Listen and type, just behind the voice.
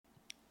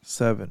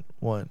7,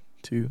 1,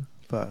 2,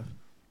 5.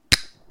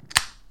 Is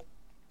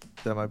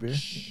that my beer?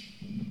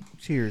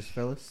 Cheers,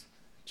 fellas.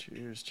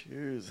 Cheers,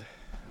 cheers.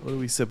 What are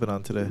we sipping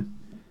on today?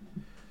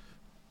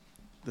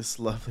 This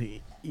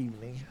lovely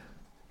evening.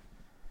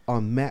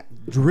 On Matt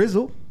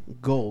Drizzle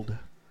Gold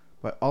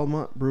by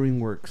Almont Brewing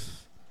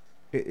Works.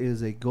 It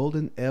is a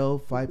golden Ale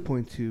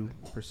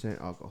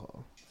 5.2%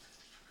 alcohol.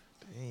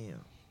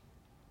 Damn.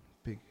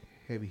 Big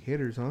heavy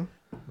hitters, huh?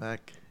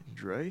 Mac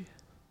Dre?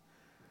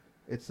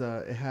 It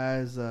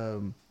has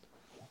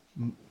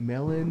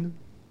melon,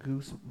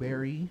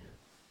 gooseberry,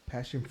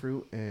 passion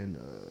fruit, and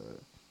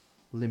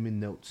lemon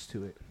notes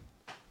to it.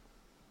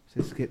 So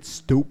let's get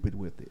stupid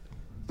with it.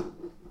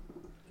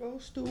 Go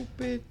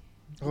stupid.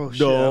 Oh,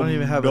 shit. I don't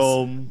even have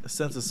a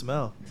sense of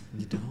smell.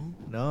 You don't?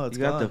 No, it's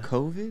You got gone. the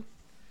COVID?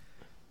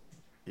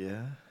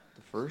 Yeah.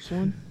 The first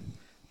one?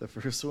 The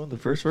first one? The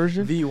first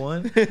version?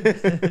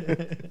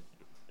 V1?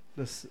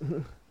 Let's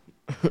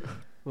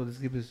well, let's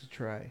give this a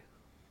try.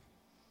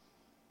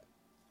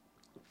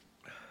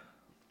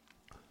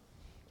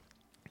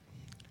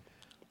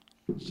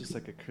 It's just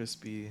like a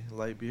crispy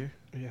light beer.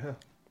 Yeah.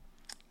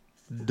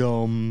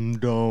 Dumb.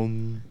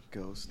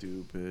 Go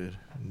stupid.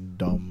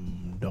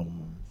 Dumb.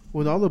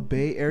 When all the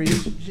Bay Area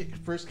shit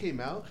first came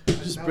out,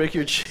 Just break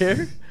your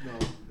chair?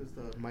 No, it's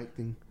the mic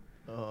thing.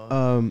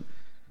 Oh.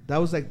 That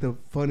was like the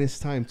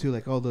funnest time too.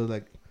 Like all the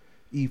like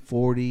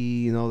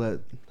E40 and all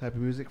that type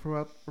of music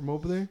from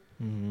over there.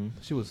 Mm-hmm.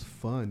 Shit was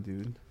fun,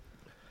 dude.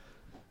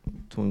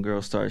 Twin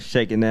girls start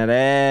shaking that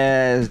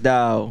ass,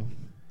 dog.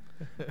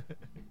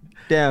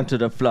 Down to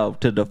the flow,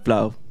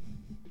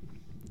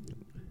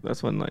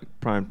 That's when like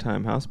prime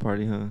time house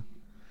party, huh?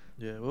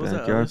 Yeah, what was that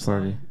Backyard other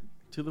party. song?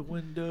 To the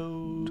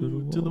window,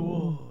 To the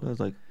wall. That was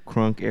like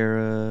crunk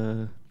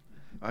era,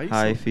 I used to-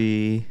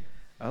 hyphy.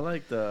 I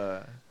like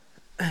the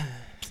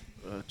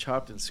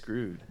Chopped and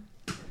Screwed.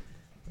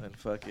 And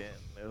fucking,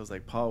 it was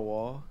like Paul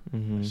Wall.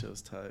 Mm-hmm. That shit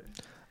was tight.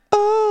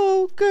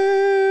 Oh,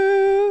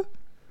 girl.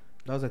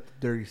 That was like the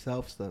Dirty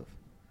South stuff.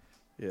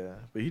 Yeah,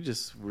 but he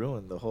just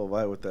ruined the whole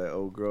vibe with that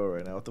old girl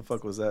right now. What the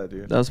fuck was that,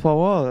 dude? That's Paul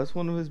Wall. That's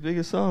one of his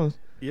biggest songs.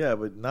 Yeah,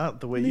 but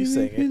not the way you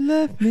sang If you it.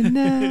 left me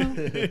now.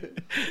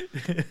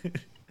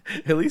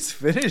 At least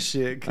finish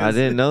it. I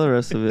didn't know the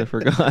rest of it. I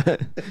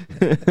forgot.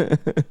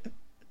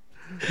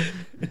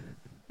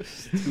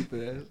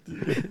 Stupid ass.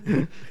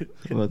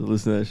 I'm about to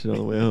listen to that shit on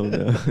the way home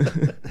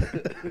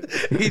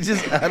now. He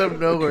just out of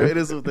nowhere hit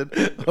us with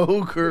an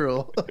old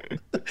girl.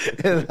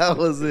 And that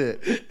was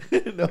it.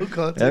 No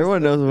context.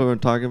 Everyone knows what we're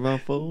talking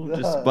about, fool.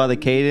 Just by the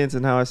cadence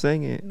and how I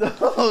sang it. No,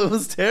 it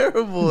was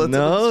terrible. That's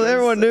what I was No, trying to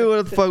everyone say. knew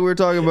what the fuck we were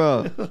talking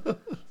about.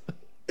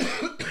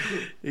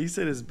 He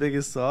said his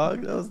biggest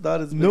song. That was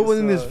not his biggest No one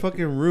in this song.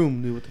 fucking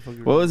room knew what the fuck.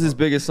 What was his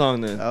biggest song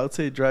then? I would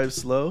say Drive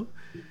Slow.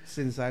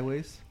 Sitting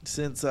sideways.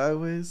 Sent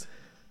Sideways.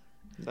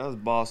 That was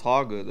Boss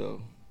Hogga,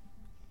 though.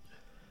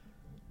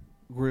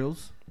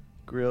 Grills.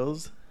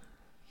 Grills.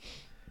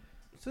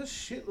 It's a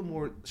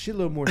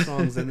shitload more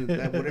songs than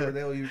that whatever the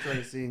hell you were trying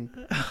to sing.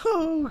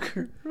 Oh,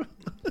 girl.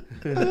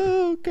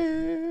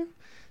 Okay.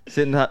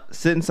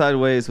 Sitting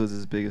Sideways was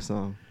his biggest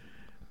song.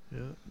 Yeah.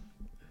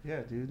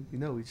 Yeah, dude. You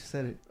know, we just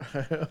said it.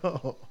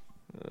 Oh.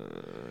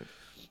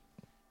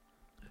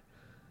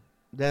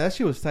 Yeah, that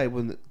shit was tight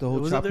when the whole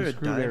Wasn't chop there and a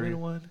screw diamond area.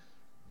 one?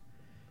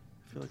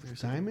 I feel like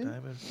there's Diamond?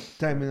 Diamond.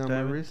 Diamond on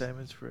my wrist?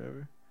 Diamonds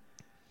Forever.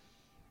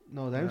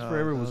 No, Diamonds No,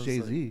 Forever that was was Jay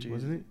like Z, Jay-Z.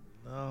 wasn't it?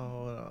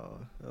 No.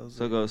 That was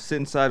So go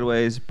Sitting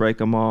Sideways, Break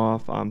 'em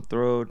Off, I'm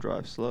Through,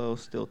 Drive Slow,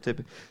 Still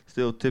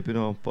Tipping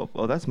on Pop.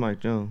 Oh, that's Mike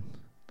Jones.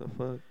 The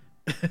fuck?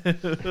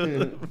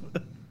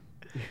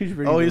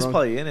 Oh, he's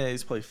probably in it.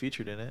 He's probably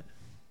featured in it.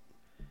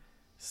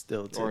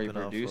 Still tipping Or he off.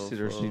 produced it,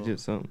 or she did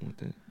something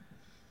with it.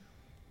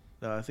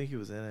 No, I think he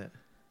was in it.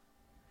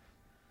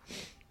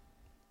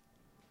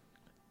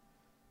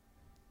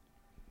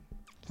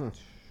 Huh.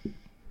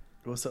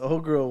 What's the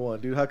old girl one,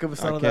 dude? How come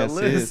it's not I on that can't see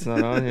it. list? It's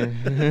not on here.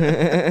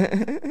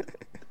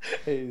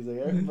 Hey, he's like,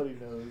 everybody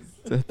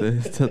knows.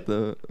 It's at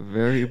the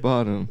very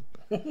bottom.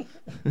 You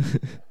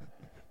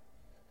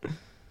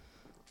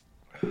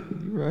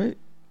right?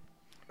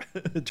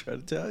 Try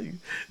to tell you.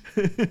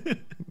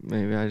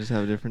 Maybe I just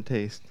have a different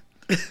taste.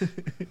 He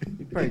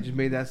probably just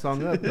made that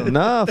song up, though.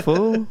 Nah,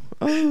 fool.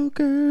 Oh,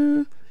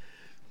 girl.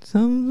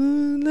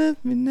 Someone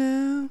left me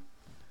now.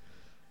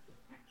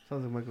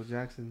 Sounds like Michael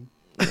Jackson.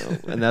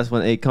 And that's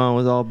when Akon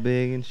was all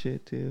big and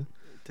shit, too.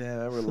 Damn,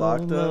 I ever So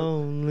locked up.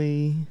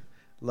 lonely.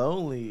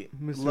 Lonely.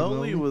 Mr. Lonely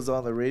Lonely? was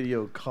on the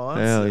radio Hell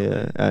constantly.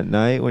 yeah. At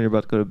night when you're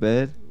about to go to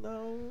bed.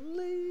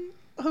 Lonely.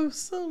 Oh,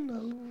 so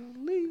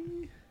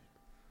lonely.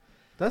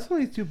 That's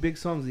only two big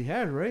songs he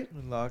had, right?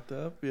 And locked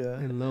up, yeah.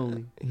 And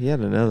Lonely. He had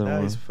another Now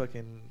one. he's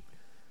fucking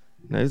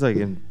Now he's like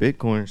in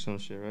Bitcoin or some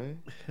shit, right?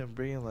 and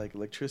bringing like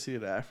electricity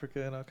to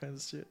Africa and all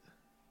kinds of shit.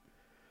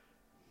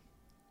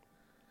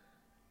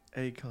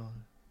 Akon.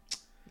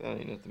 That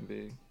ain't nothing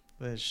big.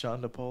 Then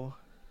Shonda Paul.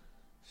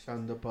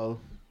 Shonda Paul.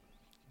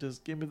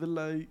 Just give me the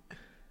light.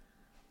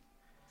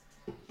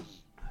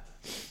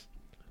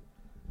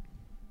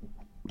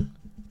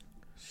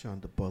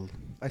 Shonda Paul.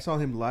 I saw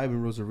him live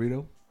in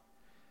Rosarito.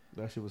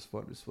 That shit was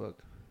fun as fuck.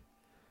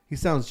 He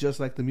sounds just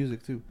like the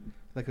music too,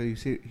 like how you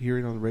hear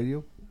it on the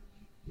radio.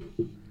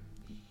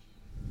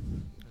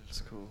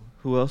 That's cool.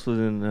 Who else was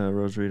in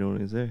Rosarito when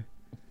he was there?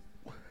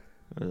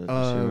 Or that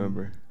just you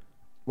remember?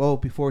 Well,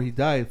 before he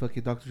died,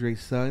 fucking Dr.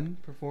 Dre's son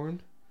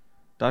performed.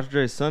 Dr.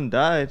 Dre's son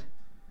died.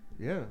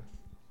 Yeah.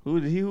 Who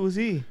was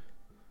he?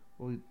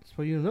 Well, that's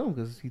why you don't know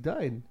because he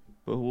died.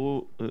 But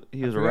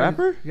he was I a forgot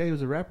rapper? Yeah, he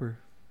was a rapper.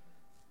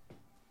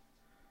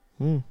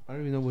 I don't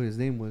even know what his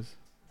name was.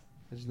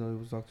 I just know it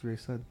was Dr.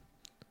 Dre's son.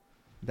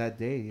 That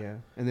day, yeah.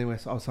 And then I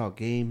saw a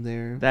game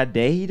there. That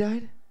day he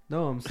died?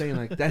 No, I'm saying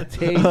like that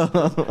day.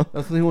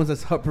 That's the only ones I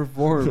saw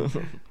perform.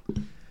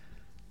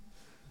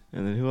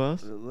 And then who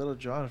else? Little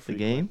John freak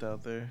Game? went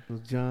out there. It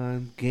was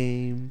John,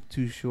 Game,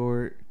 Too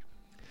Short.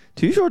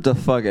 Too Short's a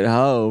fucking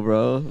hoe,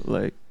 bro.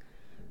 Like,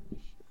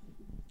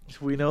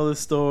 We know the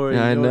story.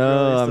 yeah, I You what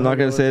know. really I'm not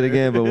gonna story say it was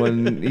there. again, but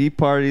when he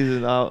parties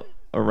and out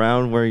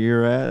around where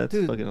you're at, that's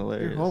Dude, fucking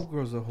hilarious. Your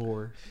homegirl's a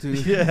whore.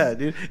 Dude. Yeah,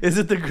 dude. Is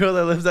it the girl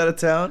that lives out of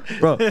town?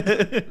 Bro,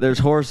 there's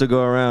whores to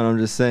go around. I'm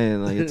just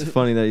saying, like, it's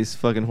funny that he's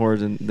fucking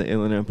whores in the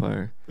Inland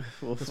Empire.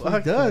 Well, That's what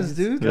he does,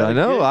 dude. Yeah, I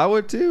know. I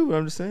would too, but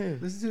I'm just saying.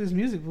 Listen to his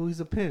music, but he's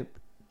a pimp.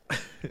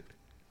 It's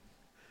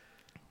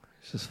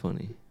just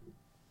funny.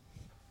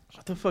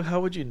 What the fuck? How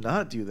would you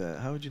not do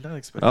that? How would you not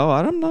expect? Oh,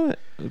 I don't know.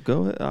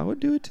 Go ahead. I would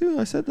do it too.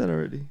 I said that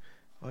already.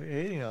 Why are you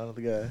hating on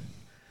the guy?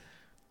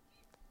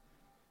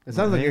 It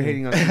sounds like you're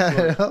hating on I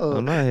him. know.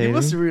 I'm not You hating.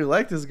 must really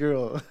like this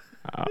girl.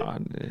 I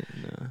didn't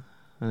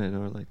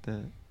know her like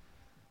that.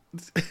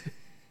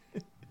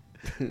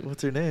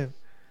 What's her name?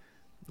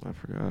 I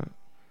forgot.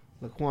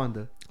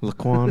 LaQuanda.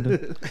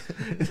 Laquanda.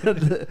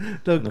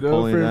 the Napoleon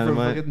girlfriend from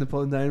Dynamite. fucking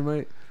Napoleon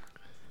Dynamite.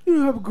 You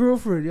don't have a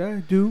girlfriend? Yeah, I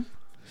do.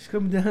 She's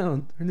coming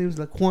down. Her name's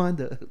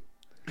LaQuanda.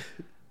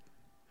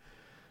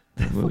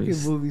 That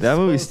fucking movie's that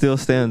movie so- still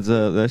stands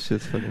up. That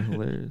shit's fucking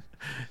hilarious.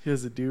 He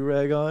has a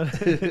do-rag on.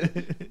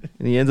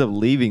 And he ends up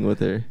leaving with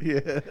her.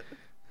 Yeah.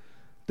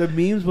 The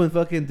memes when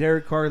fucking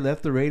Derek Carr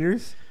left the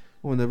Raiders,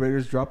 when the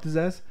Raiders dropped his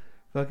ass,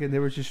 fucking they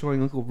were just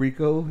showing Uncle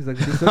Rico. He's like,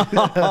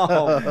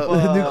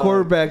 the new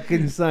quarterback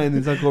getting signed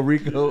is Uncle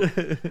Rico.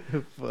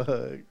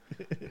 Fuck.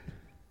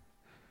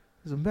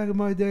 He's like, back in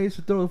my days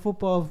for throwing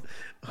football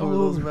Over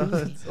those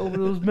mountains. over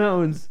those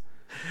mountains.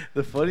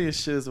 The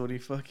funniest shit is when he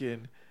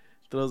fucking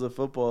throws a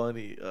football and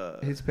he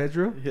Hits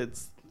Pedro.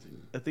 hits.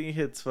 I think he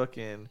hits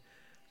fucking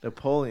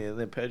Napoleon.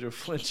 Then Pedro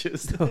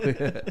flinches. Oh,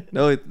 yeah.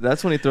 No,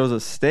 that's when he throws a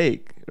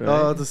steak. Right?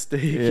 Oh, the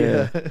steak.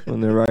 Yeah. When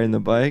they're riding the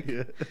bike.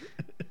 Yeah.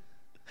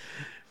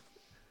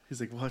 He's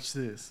like, watch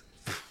this.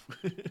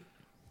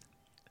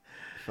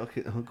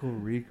 Fucking Uncle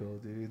Rico,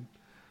 dude.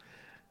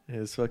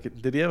 His fucking.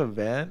 Did he have a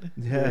van?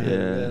 Yeah.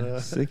 Yeah,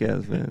 sick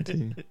ass van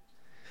too.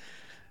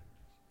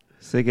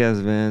 Sick ass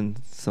van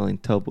selling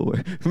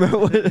Tupperware.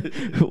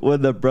 Remember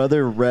when the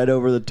brother read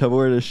over the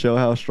Tupperware to show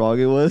how strong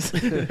it was,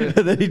 and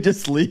then he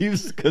just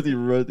leaves because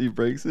he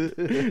breaks it.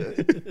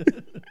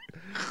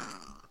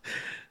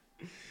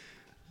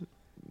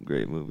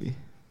 Great movie.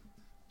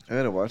 I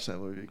gotta watch that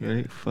movie again.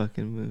 Great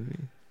fucking movie.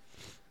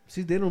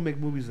 See, they don't make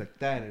movies like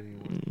that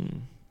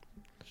anymore.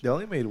 They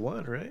only made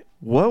one, right?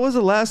 What was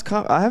the last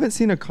I haven't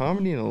seen a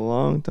comedy in a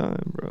long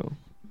time, bro.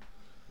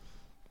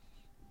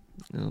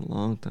 In a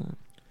long time.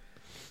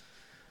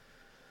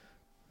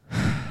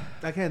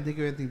 I can't think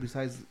of anything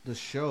besides the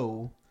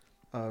show,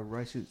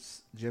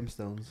 Righteous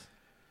Gemstones.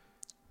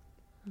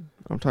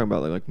 I'm talking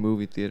about like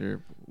movie theater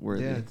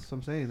worthy. Yeah, that's what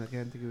I'm saying. I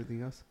can't think of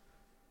anything else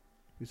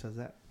besides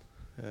that.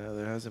 Yeah,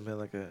 there hasn't been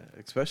like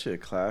especially a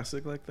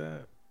classic like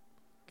that.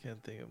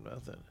 Can't think of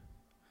nothing.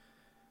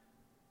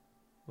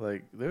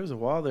 Like there was a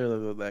while there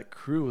that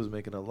crew was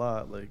making a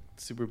lot, like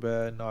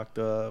Superbad, Knocked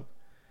Up,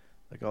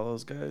 like all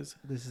those guys.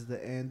 This is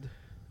the end.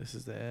 This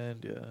is the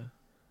end, yeah.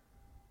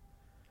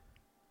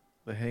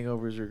 The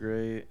Hangovers are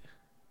great,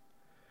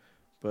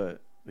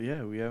 but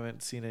yeah, we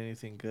haven't seen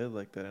anything good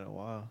like that in a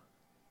while.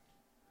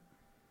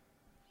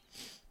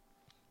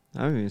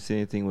 I haven't even seen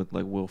anything with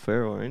like Will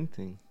Ferrell or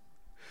anything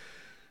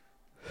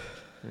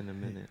in a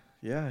minute.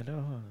 Yeah, I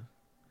know. Huh?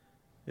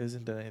 He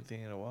hasn't done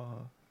anything in a while.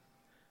 Huh?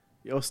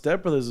 Yo,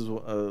 Step Brothers is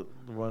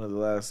one of the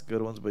last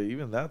good ones, but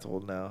even that's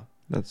old now.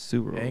 That's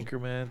super old.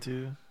 Anchorman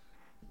too.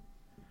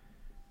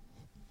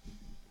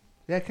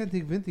 Yeah, I can't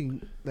think of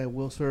anything that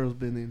Will Ferrell's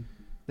been in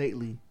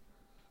lately.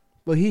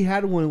 But he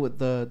had one with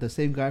the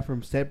same guy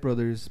from Step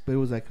Brothers, but it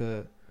was like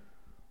a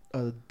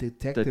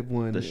detective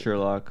one. The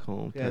Sherlock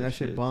Holmes. Yeah, type that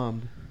shit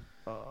bombed.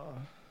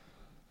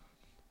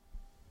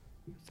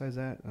 Besides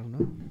that, I don't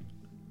know.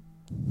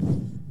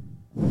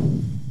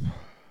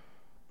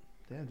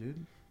 Damn,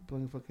 dude.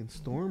 Blowing a fucking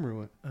storm or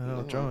what? I don't know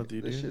what's wrong with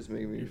you, This dude. shit's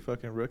making You me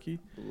fucking rookie.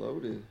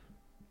 bloated.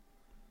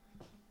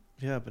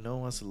 Yeah, but no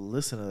one wants to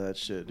listen to that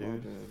shit,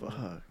 dude. Okay.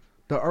 Fuck.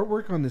 The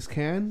artwork on this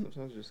can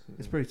Sometimes just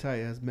is pretty tight.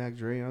 It has Mac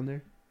Dre on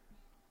there.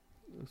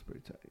 Looks pretty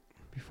tight.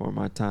 before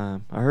my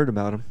time. I heard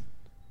about him,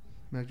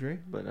 Mac Dre?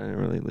 but I didn't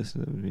really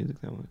listen to his music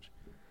that much.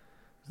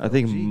 I OG?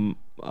 think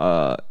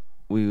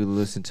we would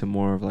listen to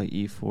more of like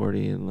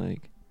E40 and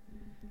like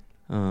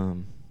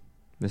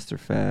Mr.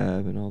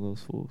 Fab and all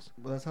those fools.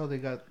 Well, that's how they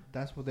got.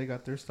 That's what they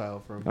got their style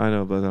from. I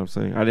know, but I'm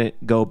saying I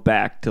didn't go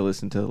back to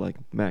listen to like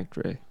Mac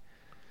Dre.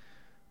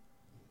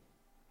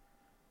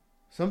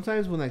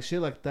 Sometimes when like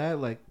shit like that,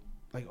 like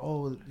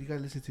oh, you gotta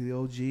listen to the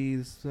OG.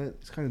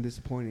 It's kind of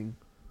disappointing.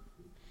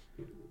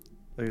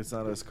 Like it's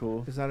not as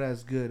cool. It's not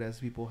as good as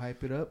people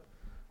hype it up.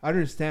 I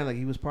understand. Like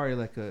he was probably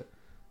like a,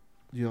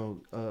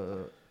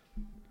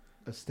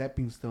 a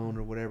stepping stone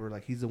or whatever.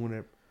 Like he's the one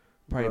that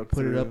probably Broke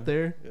put it through. up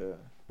there. Yeah.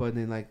 But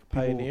then like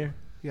people, Pioneer.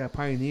 Yeah,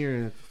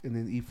 Pioneer, and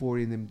then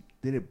E40, and then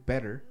did it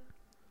better,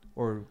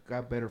 or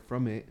got better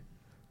from it.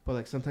 But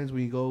like sometimes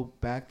when you go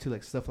back to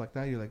like stuff like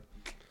that, you're like,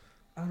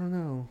 I don't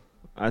know.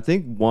 I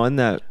think one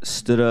that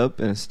stood up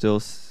and still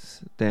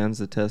stands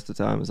the test of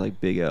time is like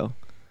Big L.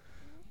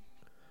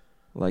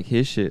 Like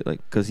his shit,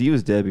 like, cause he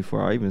was dead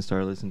before I even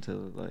started listening to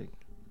like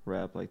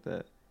rap like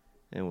that,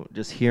 and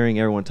just hearing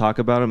everyone talk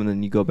about him, and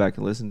then you go back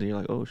and listen to, it, you're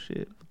like, oh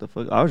shit, what the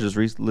fuck? I was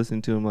just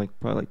listening to him like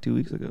probably like 2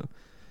 weeks ago,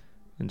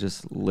 and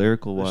just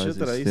lyrical The wise, shit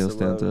that I it used still to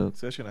stands love, up.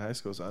 especially in high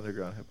school, is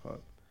underground hip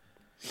hop,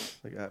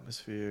 like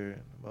Atmosphere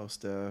and Mos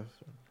Def.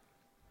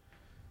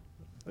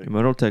 Like,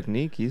 Metal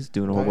Technique, he's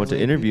doing a whole bunch of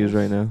Violate interviews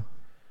Peoples. right now.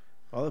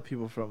 all the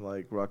people from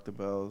like Rock the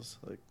Bells.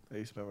 Like I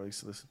used to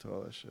listen to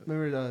all that shit.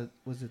 Remember,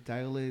 was it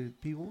Dilated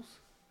Peoples?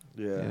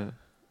 Yeah.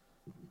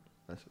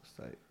 That's what's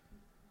tight.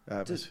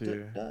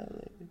 Atmosphere.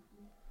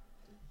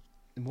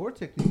 And More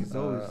Technique is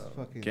always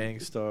fucking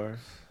Gangstar.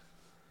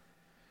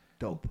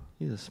 dope.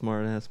 He's a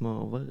smart ass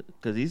motherfucker.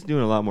 Because he's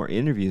doing a lot more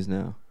interviews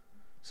now.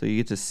 So you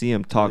get to see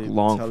him talk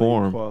long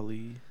form.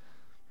 Kweli.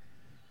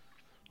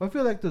 I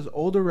feel like those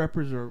older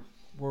rappers were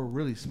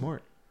really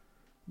smart.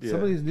 Yeah.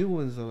 Some of these new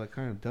ones are like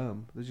kind of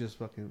dumb. They're just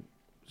fucking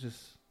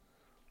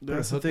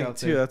That's the hook thing out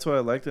too. there. That's why I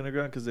liked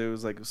underground, because there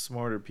was like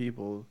smarter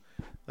people,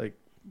 like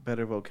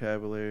better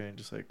vocabulary and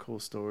just like cool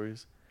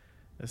stories,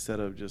 instead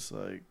of just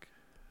like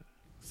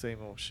same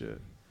old shit,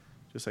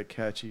 just like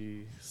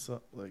catchy,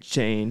 like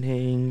Chain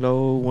hang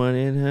low, one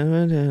in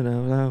heaven and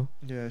out loud.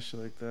 yeah, shit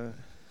like that.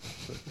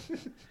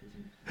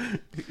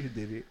 You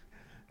did it.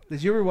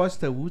 Did you ever watch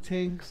the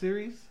Wu-Tang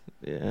series?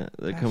 Yeah,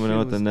 they're That coming shit out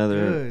with was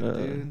another good,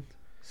 dude.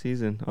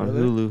 season on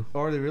Really? Hulu. Oh,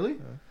 are they really?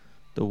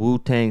 The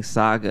Wu-Tang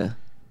Saga.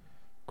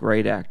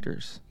 Great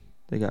actors.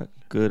 They got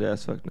good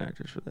ass fucking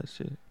actors for that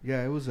shit.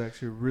 Yeah, it was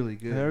actually really I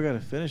good. never got to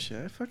finish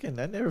it.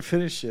 I never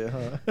finished it,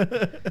 huh?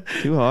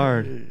 Too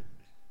hard.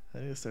 I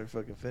need to start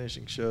fucking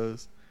finishing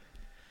shows.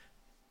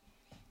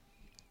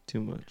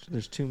 Too much.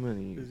 There's too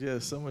many. 'Cause, yeah,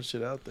 so much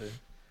shit out there.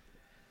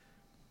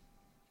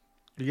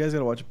 You guys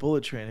gotta watch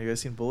Bullet Train. Have you guys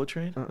seen Bullet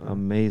Train?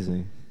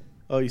 Amazing.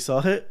 Oh, you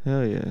saw it?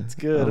 Hell yeah. It's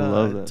good. I huh?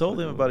 love I that. told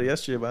him fucking about it movie.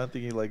 yesterday, but I don't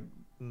think he like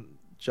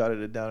jotted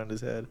it down in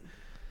his head.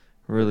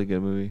 Really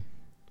good movie.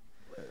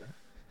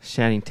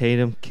 Channing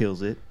Tatum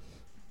kills it.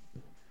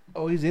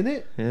 Oh, he's in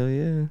it? Hell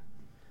yeah.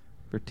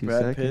 For 2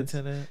 Brad seconds. Pitt's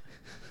in it.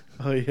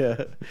 Oh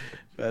yeah,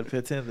 Brad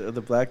Pitt's in it.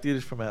 The black dude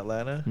is from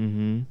Atlanta.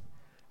 Mm-hmm.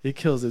 He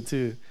kills it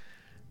too.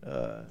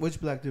 Which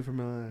black dude from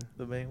Atlanta?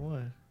 The main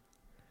one,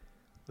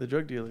 the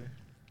drug dealer.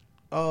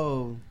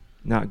 Oh,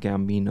 Not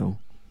Gambino.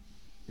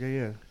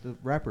 yeah, the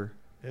rapper.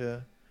 Yeah.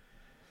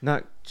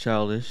 Not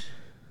Childish.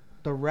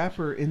 The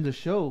rapper in the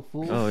show,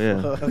 fool. Oh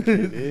yeah.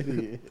 Fucking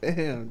idiot.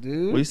 Damn,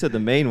 dude. Well, you said the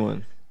main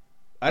one.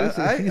 I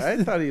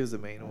I thought he was the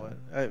main one.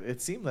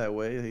 It seemed that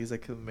way. He's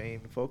like the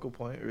main focal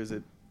point, or is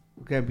it?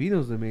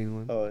 Gambino's the main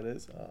one. Oh, it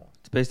is. Oh.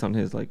 It's based on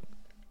his like.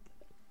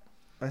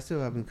 I still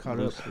haven't caught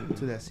up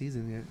to that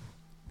season yet.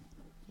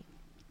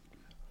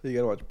 You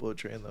gotta watch Bullet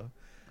Train though.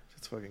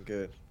 It's fucking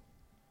good.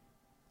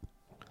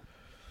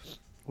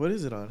 What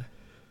is it on?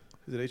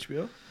 Is it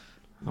HBO?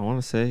 I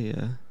want to say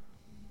yeah.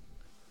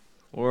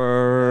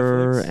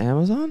 Or Netflix?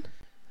 Amazon.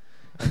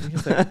 I think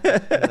it's like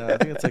no, I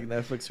think it's like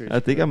Netflix or HBO. I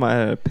think I might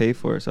have to pay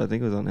for it, so I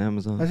think it was on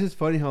Amazon. That's just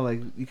funny how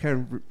like you kind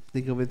of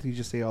think of it and you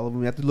just say all of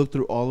them. You have to look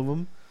through all of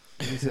them.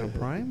 Is it on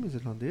Prime? Is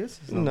it on this?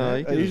 Is it on No, that?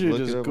 you I can usually look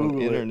just it up Google on it.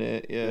 the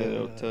internet. Yeah,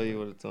 it'll Yeah. tell you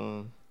what it's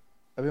on.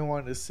 I've been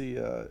wanting to see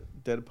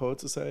Dead Poet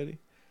Society.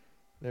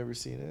 Never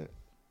seen it.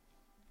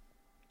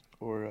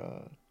 Or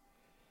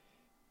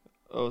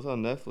Oh, it's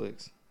on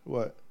Netflix.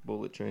 what?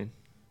 Bullet Train.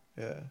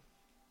 Yeah.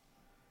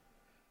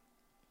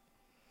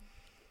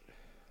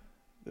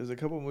 There's a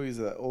couple movies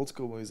old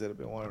school movies that I've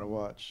been wanting to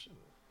watch.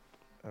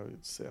 I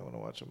would say I want to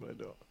watch them, but I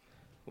don't.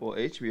 Well,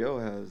 HBO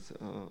has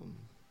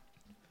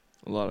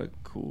a lot of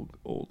cool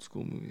old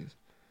school movies.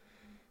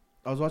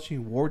 I was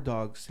watching War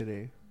Dogs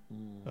today.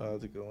 Oh,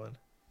 that's a good one.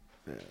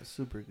 Yeah,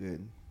 super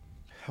good.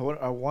 I want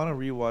to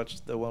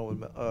rewatch the one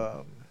with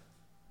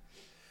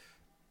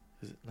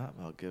is it not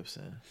Mel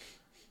Gibson?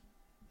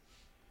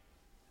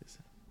 Is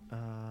it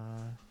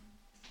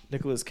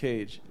Nicolas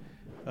Cage?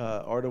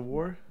 Art of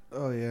War.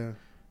 Oh yeah.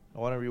 I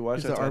want to rewatch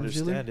Is that the to arms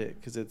dealer? understand it,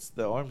 because it's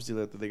the arms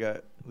dealer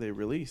that they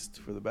released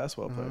for the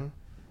basketball player.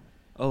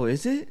 Oh,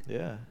 is it?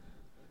 Yeah.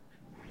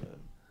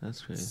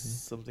 That's crazy.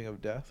 Something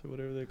of death or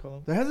whatever they call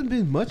them. There hasn't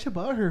been much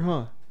about her,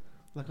 huh?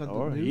 Like on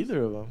Or the news?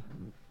 either of them.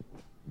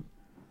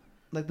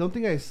 Like the only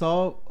thing I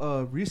saw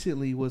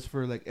recently was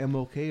for like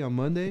MLK on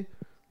Monday.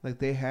 Like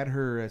they had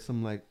her at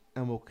some like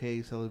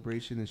MLK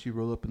celebration, and she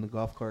rolled up in the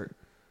golf cart,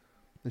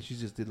 and she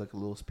just did like a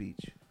little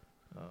speech.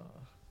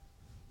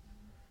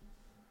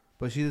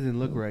 But she doesn't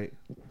look right.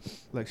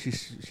 Like she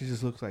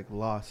just looks like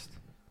lost.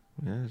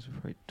 Yeah, it's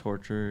right,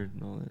 tortured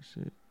and all that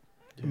shit.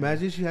 Yeah.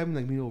 Imagine she having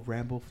like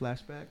Rambo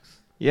flashbacks.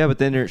 Yeah, but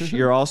then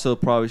you're also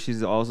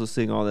she's also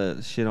seeing all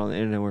that shit on the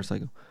internet where it's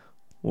like,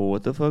 well,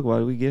 what the fuck? Why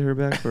did we get her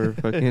back for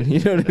fucking, you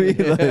know what I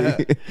mean?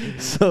 Like,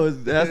 so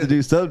it has to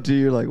do something to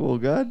you. You're like, well,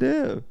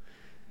 goddamn.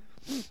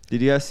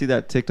 Did you guys see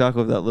that TikTok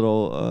of that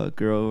little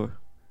girl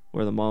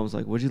where the mom's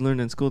like, what'd you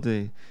learn in school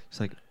today? She's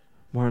like,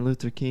 Martin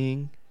Luther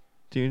King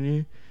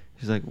Jr.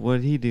 She's like, what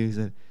did he do? He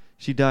said,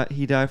 he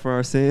died for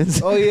our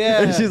sins. Oh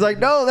yeah. And she's like,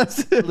 no,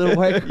 that's little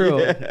white girl.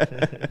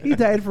 Yeah. He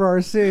died for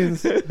our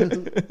sins.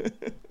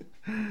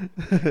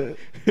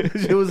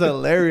 It was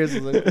hilarious.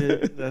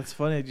 That's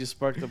funny. It just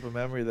sparked up a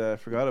memory that I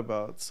forgot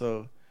about.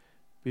 So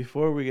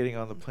before we getting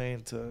on the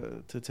plane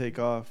to take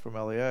off from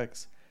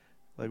LAX,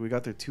 like we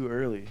got there too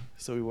early,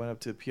 so we went up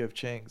to PF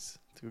Chang's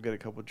to go get a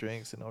couple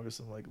drinks and order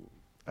some like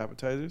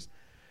appetizers.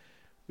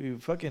 We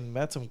fucking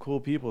met some cool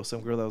people.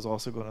 Some girl that was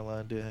also going to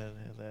London,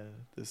 and then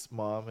this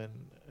mom and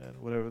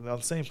whatever on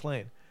the same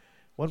plane.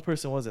 One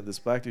person wasn't. This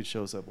black dude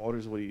shows up,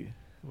 orders what he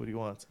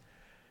wants.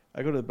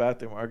 I go to the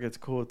bathroom. Art gets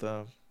cool with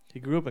them. He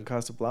grew up in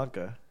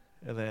Casablanca,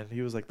 and then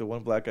he was like the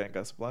one black guy in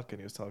Casablanca, and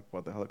he was talking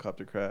about the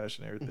helicopter crash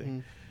and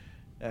everything.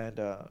 And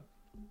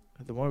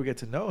the more we get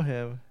to know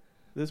him,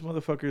 this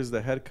motherfucker is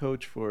the head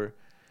coach for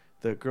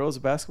the girls'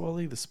 basketball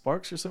league, the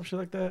Sparks or some shit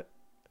like that.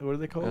 What are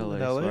they called in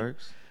LA?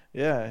 Sparks.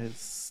 Yeah, it's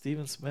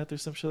Steven Smith or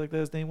some shit like that.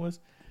 His name was.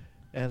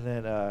 And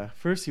then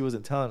first he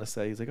wasn't telling us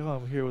that. He's like, "Oh,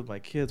 I'm here with my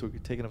kids. We're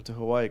taking them to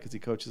Hawaii because he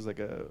coaches like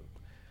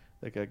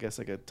I guess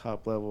a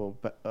top level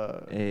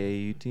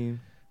AAU team."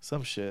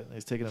 Some shit.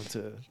 He's taking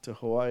him to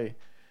Hawaii,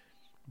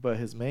 but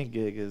his main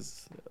gig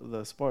is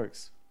the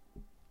Sparks.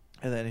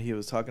 And then he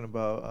was talking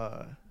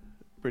about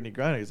Brittany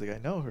Griner. He's like, I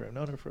know her. I've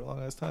known her for a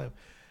long ass time.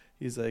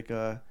 He's like,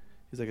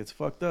 it's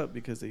fucked up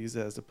because they use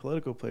it as a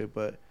political play,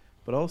 but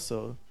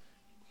also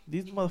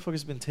these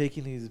motherfuckers been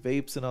taking these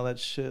vapes and all that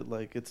shit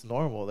like it's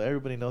normal.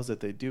 Everybody knows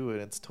that they do it.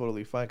 And it's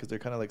totally fine because they're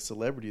kind of like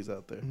celebrities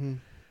out there. Mm-hmm. And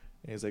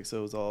he's like, so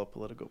it was all a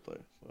political play.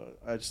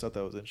 I just thought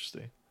that was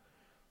interesting.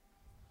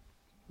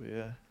 But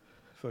yeah.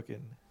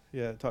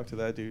 Talk to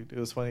that dude. It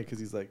was funny because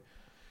he's like,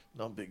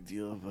 no big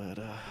deal, but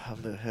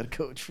I'm the head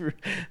coach for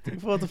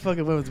what the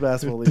fucking women's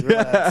basketball league.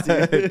 Relax,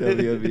 dude.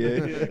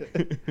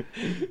 WNBA.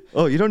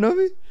 Oh, you don't know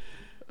me?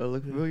 I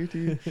look familiar to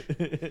you.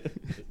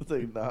 It's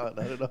like, nah, not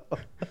at all.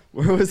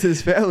 Where was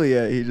his family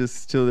at? He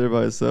just chilled there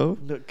by himself?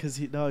 No, because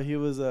he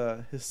was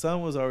his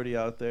son was already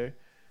out there,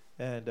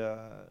 and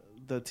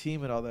the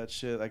team and all that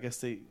shit. I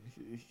guess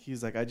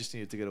he's like, I just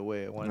needed to get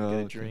away. I wanted to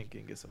get a drink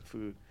and get some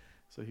food,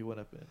 so he went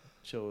up and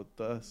chilled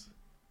with us.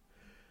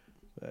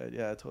 But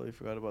yeah, I totally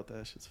forgot about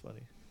that. Shit's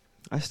funny.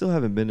 I still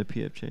haven't been to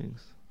PF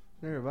Chang's.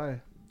 Never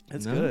mind.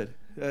 It's No?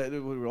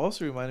 good. What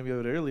also reminded me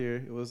of it earlier.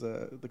 It was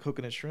the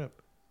coconut shrimp.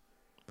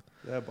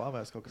 Yeah, bomb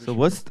ass coconut. So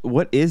shrimp.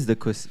 what is the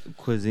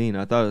cuisine?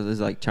 I thought it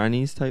was like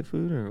Chinese type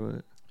food or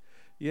what?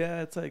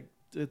 Yeah,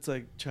 it's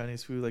like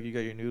Chinese food. Like you got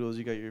your noodles,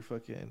 you got your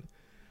fucking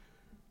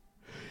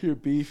your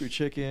beef, your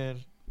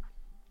chicken,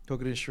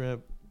 coconut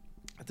shrimp.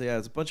 Yeah,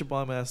 it's a bunch of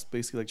bomb ass,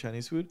 basically like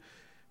Chinese food.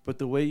 But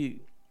the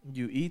way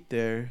you eat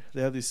there,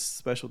 they have these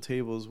special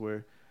tables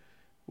where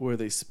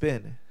they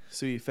spin.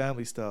 So you eat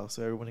family style.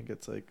 So everyone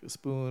gets like a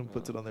spoon,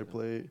 puts it on their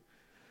plate.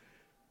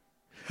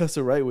 That's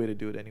the right way to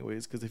do it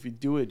anyways, because if you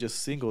do it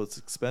just single, it's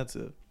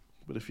expensive.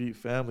 But if you eat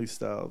family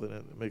style, then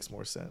it makes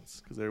more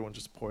sense because everyone's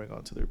just pouring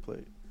onto their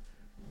plate.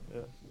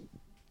 Yeah.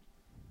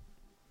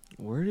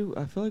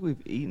 I feel like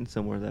we've eaten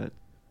somewhere that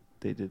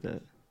they did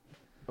that.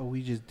 Oh,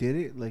 we just did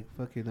it? Like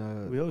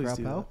fucking We always Grau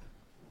do Pao?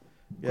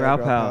 that. Grau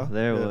Grau Pao. Pao.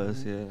 There Yeah.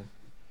 was, yeah.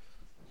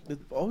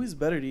 It's always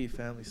better to eat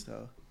family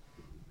style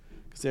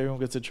because everyone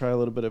gets to try a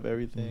little bit of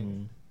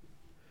everything.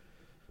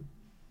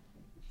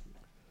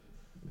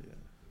 Yeah.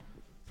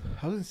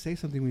 I was gonna say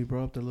something when you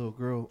brought up the little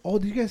girl. Oh,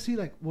 did you guys see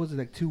like what was it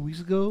like 2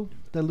 weeks ago?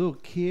 That little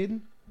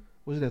kid,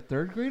 was it a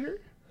third grader?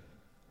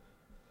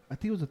 I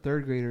think it was a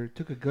third grader.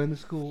 Took a gun to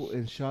school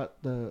and shot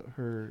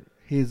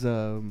his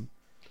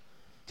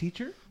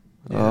teacher.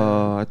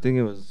 Oh, I think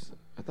it was.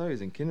 I thought he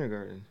was in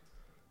kindergarten.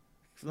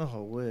 No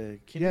way.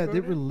 Yeah, they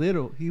were Kindergarten?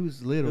 little. He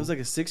was little. It was like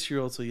a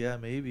 6-year-old, so yeah,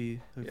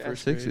 maybe. Like Yeah,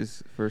 first six grade.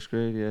 is first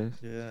grade. Yeah,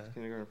 Yeah.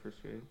 kindergarten,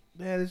 first grade.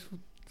 Yeah, this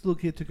little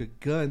kid took a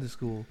gun to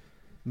school.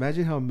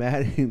 Imagine how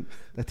mad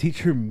the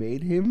teacher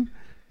made him.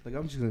 Like,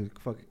 I'm just gonna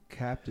fucking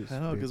cap this. I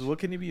know, because bitch. what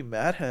can you be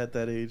mad at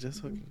that age? That's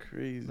fucking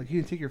crazy. Like, you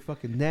didn't take your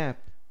fucking nap.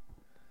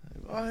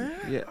 Oh,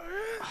 yeah? Yeah.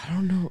 I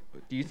don't know.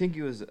 Do you think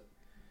he was?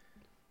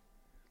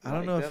 I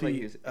don't know like if that? Like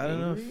he. was I don't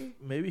know if angry?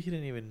 maybe he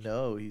didn't even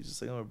know. He's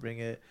just like, I'm gonna bring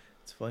it.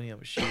 It's funny. I'm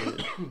gonna shoot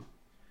it.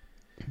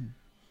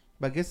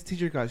 But I guess the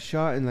teacher got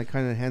shot and like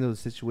kind of handled the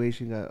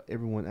situation, got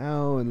everyone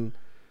out and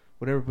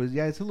whatever. But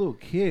yeah, it's a little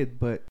kid,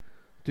 but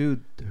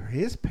dude,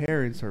 his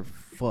parents are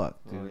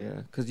fucked, Oh dude.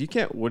 yeah, because you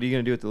can't. What are you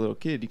gonna do with the little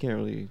kid? You can't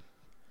really.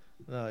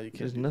 No, you can't.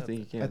 There's do nothing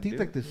you can't. I think do.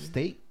 like the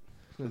state.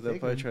 They'll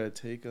probably try to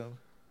take him.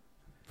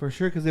 For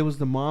sure, because it was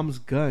the mom's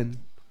gun.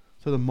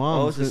 So the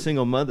mom. Oh, it's a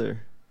single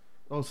mother.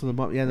 Oh, so the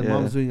mom. Yeah, the Yeah.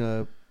 mom's doing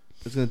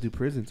it's gonna do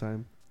prison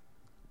time.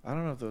 I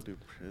don't know if they'll do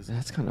prison.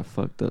 That's kind of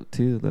fucked up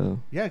too,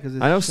 though. Yeah, because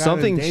I know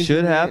something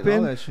should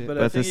happen, That shit. But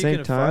But I at the think you same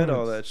can time, fight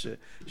all it's- that shit.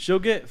 She'll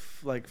get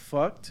like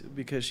fucked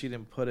because she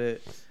didn't put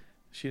it.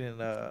 She didn't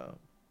like The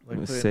put it in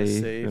the safe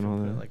safe and all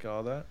put in, that. like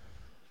all that.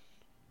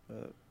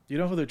 You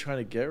know who they're trying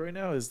to get right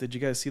now is? Did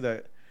you guys see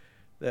that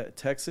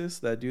Texas,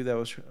 that dude that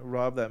was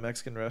robbed that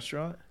Mexican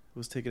restaurant,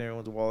 was taking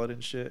everyone's wallet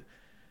and shit,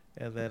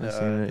 and then I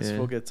seen that, this yeah.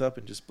 fool gets up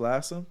and just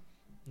blasts him.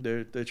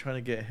 They're trying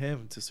to get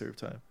him to serve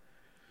time.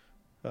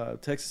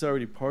 Texas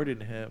already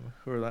pardoned him,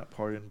 or not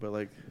pardoned, but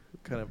like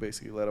kind of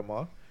basically let him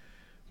off.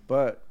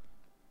 But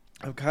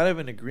I'm kind of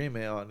in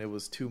agreement on it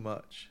was too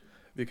much,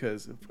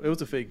 because it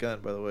was a fake gun,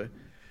 by the way.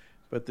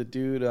 But the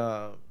dude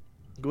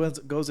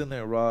goes in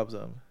there and robs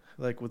him.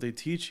 Like, what they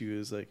teach you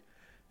is, like,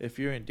 if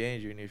you're in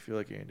danger and you feel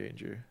like you're in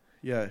danger,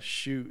 yeah,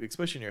 shoot,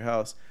 especially in your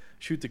house,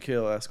 shoot to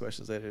kill, ask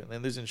questions later. And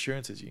then there's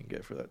insurances you can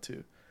get for that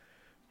too.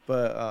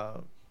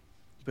 But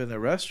in the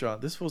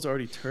restaurant, this fool's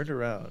already turned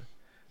around.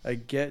 I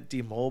get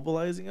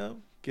demobilizing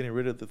him, getting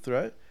rid of the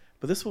threat,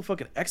 but this fool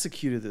fucking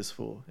executed this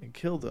fool and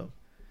killed him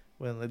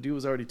when the dude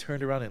was already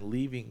turned around and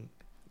leaving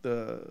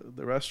the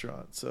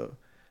restaurant. So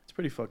it's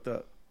pretty fucked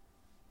up.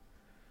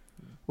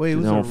 Wait, it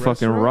was don't a fucking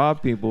restaurant?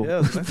 rob people. Yeah,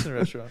 it was a Mexican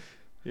restaurant.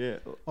 Yeah.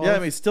 Oh, Yeah, I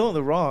mean, still in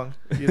the wrong,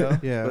 you know.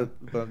 Yeah.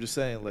 But I'm just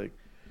saying, like,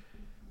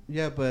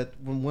 Yeah, but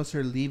once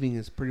they're leaving,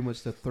 it's pretty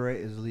much the threat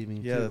is leaving.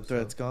 yeah, too, the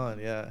threat's gone.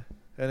 Yeah,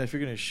 and if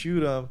you're gonna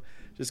shoot him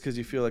just because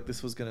you feel like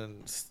this was gonna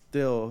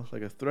instill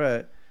like a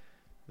threat,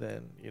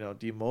 then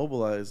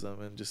demobilize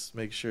him and just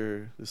make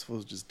sure this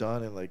fool's just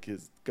done and like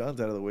his gun's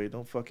out of the way.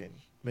 Don't fucking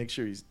make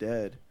sure he's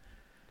dead.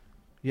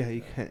 Yeah,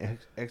 you can't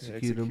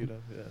execute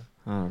him. Yeah.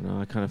 I don't know.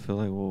 I kind of feel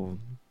like, well,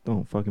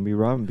 don't fucking be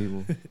robbing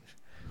people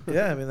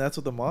Yeah, I mean that's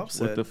what the mom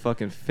said. with the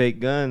fucking fake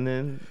gun.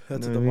 Then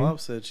That's you what know the I mean? mom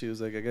said. She was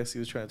like, I guess he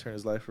was trying to turn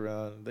his life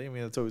around. I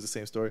mean, it's always the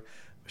same story.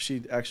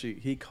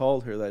 He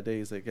called her that day.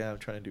 He's like, yeah, I'm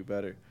trying to do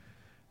better.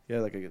 He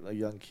had like a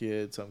young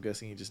kid, so I'm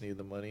guessing he just needed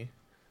the money.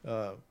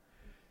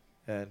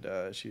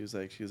 And she was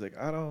like,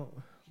 I don't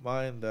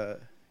mind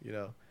that,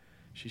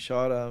 she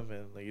shot him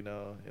and,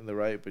 in the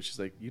right, but she's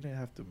like, you didn't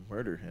have to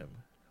murder him.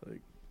 Like,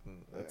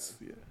 that's,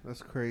 yeah.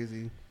 That's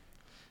crazy.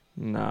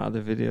 Nah,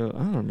 the video.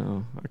 I don't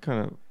know.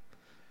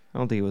 I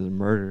don't think it was a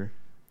murder.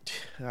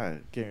 I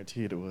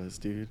guarantee it was,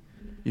 dude.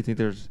 You think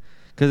there's?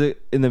 Because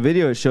in the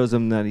video it shows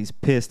him that he's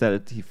pissed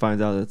that he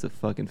finds out that it's a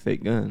fucking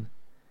fake gun.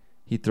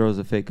 He throws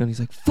a fake gun. He's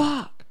like,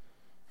 "Fuck."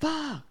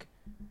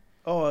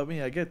 Oh, I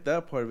mean, I get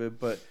that part of it,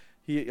 but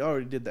he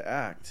already did the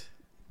act.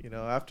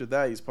 After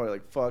that, he's probably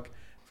like, fuck,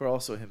 for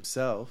also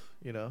himself,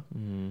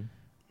 Mm-hmm.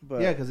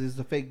 But Yeah, because it's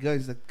the fake gun.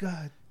 He's like,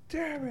 God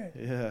damn it.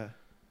 yeah.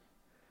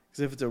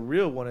 Because if it's a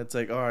real one, it's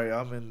like, all right,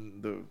 I'm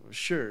in the,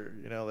 sure,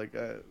 like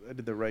I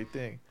did the right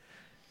thing.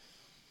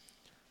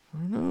 I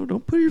don't know.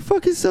 Don't put your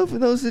fucking self in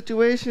those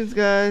situations,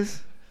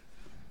 guys.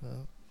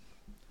 Well,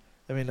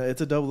 I mean, it's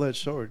a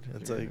double-edged sword.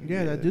 It's Yeah. like,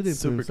 Yeah, that dude didn't it's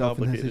put super himself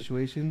in that complicated.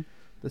 situation.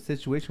 The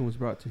situation was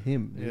brought to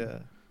him. dude. Yeah,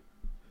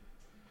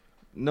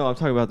 No, I'm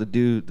talking about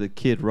the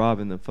kid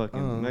robbing the fucking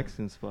Oh.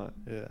 Mexican spot.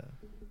 yeah.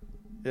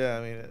 Yeah,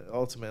 I mean,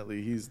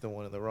 ultimately, he's the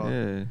one in the wrong.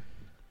 Yeah.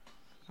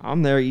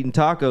 I'm there eating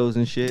tacos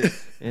and shit,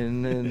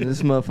 and then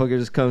this motherfucker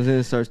just comes in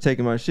and starts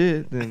taking my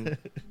shit. Then,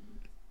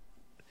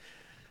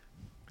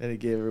 And he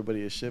gave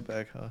everybody his shit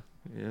back, huh?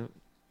 yep,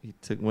 he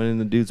went in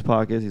the dude's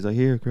pockets. He's like,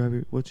 "Here, grab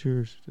it. What's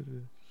yours?"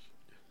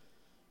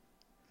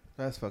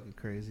 That's fucking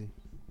crazy.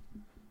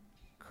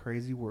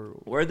 Crazy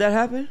world. Where'd that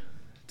happen?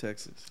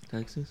 Texas.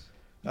 Texas.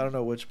 I don't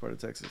know which part of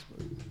Texas,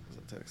 but it was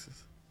in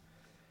Texas.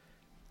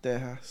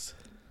 Tejas.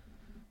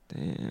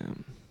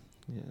 Damn.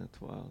 Yeah, that's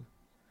wild.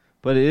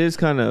 But it is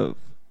kind of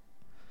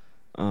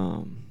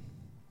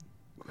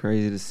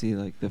crazy to see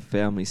like the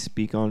family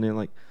speak on it,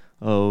 like,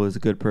 oh, it's a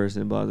good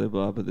person, blah blah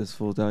blah, but this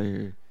fool's out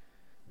here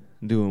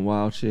doing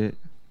wild shit.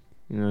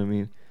 You know what I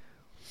mean?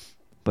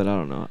 But I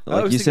don't know. I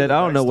Like was you thinking said, the I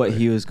don't know what backstory.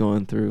 he was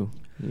going through.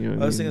 You know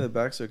what I was mean? thinking the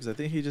backstory because I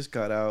think he just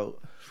got out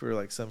for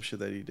like some shit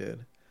that he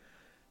did,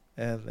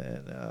 and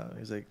then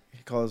he's like,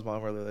 he called his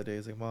mom earlier that day.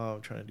 He's like, "Mom,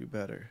 I'm trying to do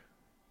better."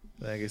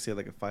 And I guess he had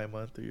like a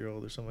 5-month,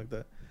 3-year-old or something like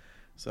that.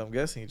 So I'm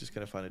guessing he just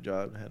couldn't find a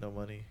job and had no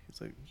money.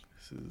 He's like,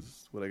 "This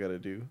is what I got to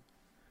do."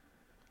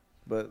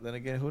 But then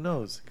again, who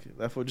knows?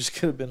 That fool just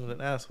could have been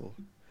an asshole.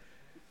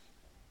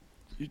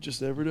 You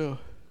just never know.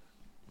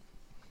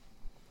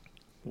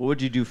 What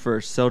would you do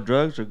first? Sell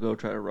drugs or go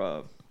try to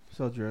rob?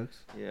 Sell drugs.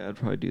 Yeah, I'd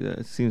probably do that.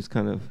 It seems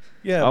kind of.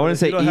 Yeah, I wouldn't but if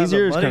say you don't have the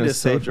easier, it's money kinda to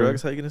sell safer.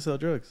 drugs. How you gonna sell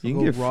drugs? You I'll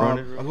can go get rob.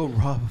 fronted. I'll go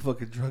rob a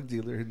fucking drug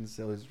dealer and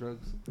sell his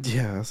drugs.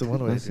 Yeah, that's the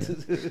one way. to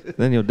do it.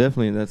 Then you'll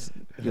definitely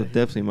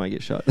might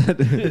get shot.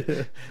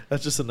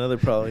 That's just another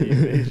problem you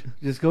made.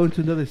 Just go into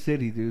another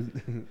city,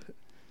 dude.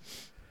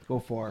 Go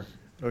far.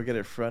 Or get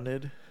it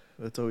fronted.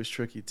 That's always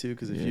tricky too,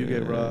 because if you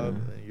get Yeah.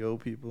 robbed, then you owe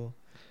people.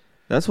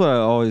 That's what I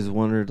always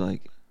wondered.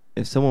 Like,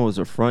 if someone was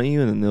to front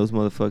you and then those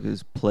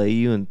motherfuckers play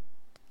you and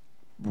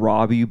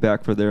rob you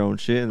back for their own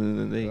shit, and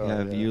then they Oh,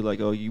 have yeah. you like,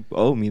 oh, you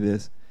owe me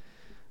this.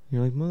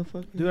 You're like,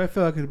 motherfucker. Dude, I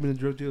felt like I could have been a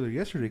drug dealer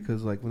yesterday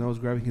because, like, when I was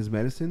grabbing his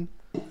medicine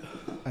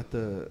at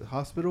the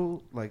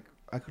hospital, like,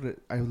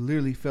 I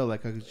literally felt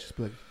like I could just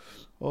be like,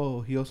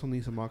 oh, he also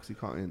needs some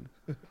OxyContin.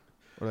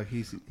 Or, like,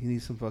 he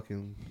needs some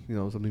fucking,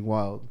 something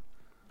wild.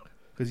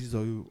 Because he's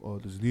like, oh,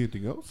 does he need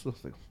anything else? I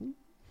was like,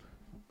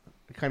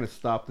 I kind of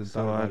stopped and So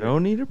thought I about it.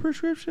 don't need a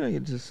prescription. I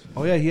can just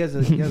Oh, yeah, he has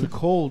a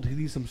cold. He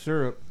needs some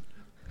syrup.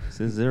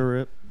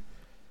 scissor.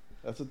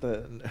 That's what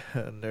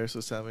that nurse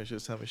was telling me. She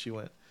was telling me she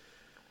went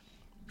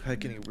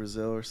hiking in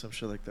Brazil or some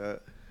shit like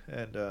that,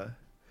 and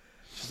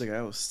she's like,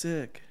 I was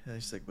sick,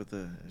 and she's like,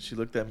 she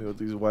looked at me with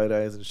these wide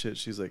eyes and shit.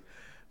 She's like,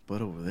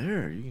 but over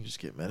there you can just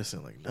get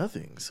medicine like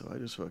nothing. So I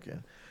just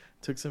fucking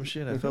took some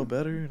shit and I felt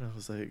better, and I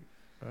was like,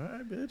 all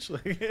right, bitch.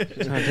 Like,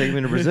 You trying to take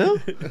me to Brazil?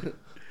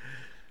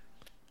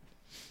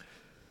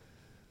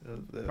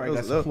 Probably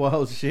got some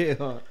wild shit,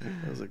 huh?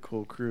 That was a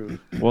cool crew.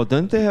 Well,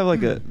 don't they have like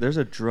there's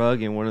a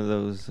drug in one of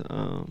those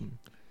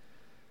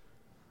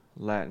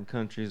Latin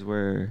countries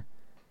where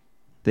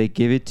they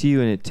give it to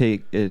you and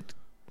it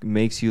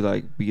makes you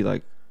like be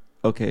like,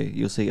 okay,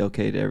 you'll say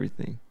okay to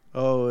everything.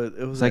 Oh, it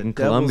was It's like in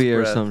Colombia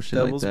or some shit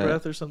like Devil's that.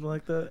 Breath or something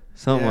like that.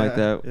 Something like Yeah,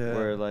 that, yeah.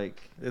 where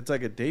like, It's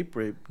like a date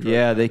rape drug,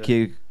 yeah, they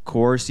kinda. can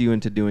coerce you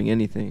into doing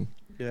anything.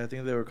 Yeah, I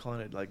think they were calling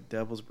it like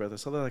Devil's Breath. I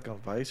saw that like on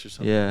Vice or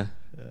something. Yeah,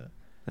 Yeah.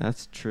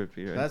 that's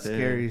trippy right That's there.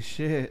 scary as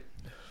shit.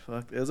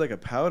 Fuck. It was like a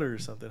powder or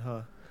something,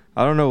 huh?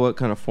 I don't know what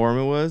kind of form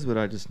it was, but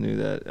I just knew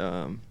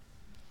that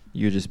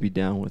you'd just be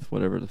down with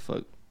whatever the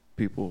fuck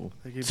people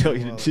They gave tell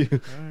me you a to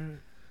do. Alright.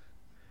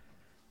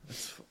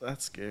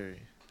 That's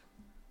scary.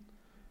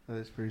 That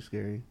is pretty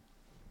scary.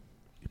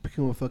 You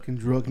become a fucking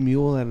drug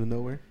mule out of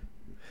nowhere.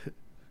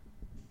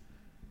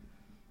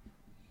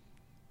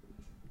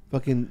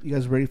 Fucking, you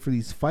guys ready for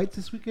these fights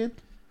this weekend?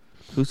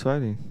 Who's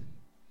fighting?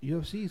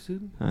 UFC,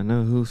 soon. I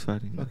know who's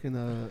fighting.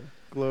 Fucking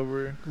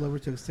Glover. Glover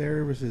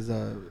Teixeira versus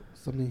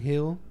something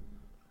Hill.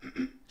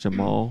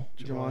 Jamal.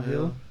 Jamal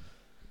Hill.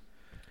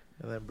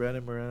 And then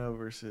Brandon Moreno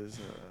versus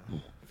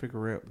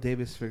Figueroa.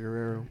 Davis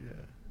Figueroa.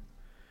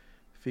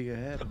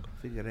 Figueroa.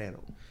 Figueroa.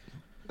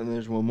 And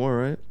there's one more,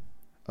 right?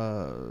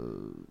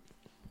 Well,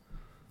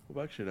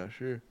 actually, not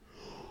sure.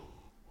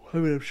 I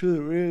mean, I'm sure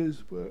there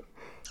is, but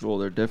Well,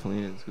 there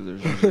definitely is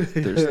because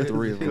there's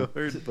three of them.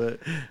 But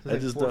I like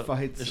just 4 don't.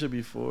 fights. There should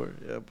be 4.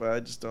 Yeah, but I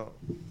just don't.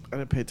 I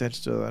didn't pay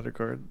attention to the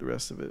undercard, the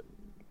rest of it,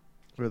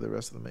 or the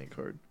rest of the main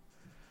card.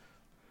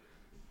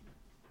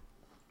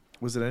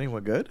 Was it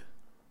anyone good?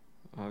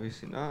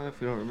 Obviously not.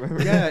 If you don't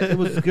remember. Yeah, it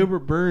was Gilbert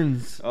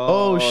Burns.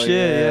 Oh, shit,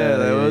 yeah,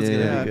 that was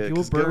gonna Yeah, be good,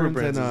 'cause Gilbert Gilbert Burns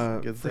Burns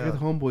and gets forget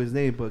down. homeboy's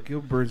name, but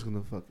Gilbert Burns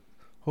gonna fuck.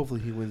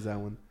 Hopefully he wins that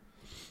one.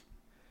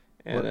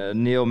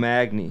 And Neil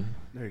Magny.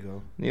 There you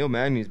go. Neil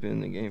Magny's been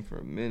in the game for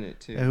a minute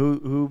too.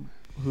 And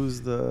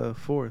who's the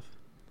 4th?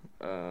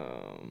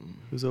 Um,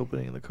 Who's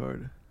opening the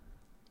card?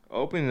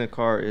 opening the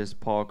card is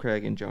Paul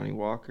Craig and Johnny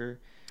Walker.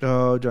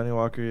 Oh, Johnny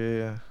Walker.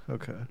 Yeah.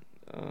 Okay.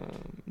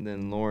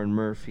 Then Lauren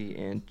Murphy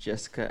and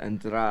Jessica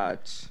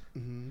Andrade.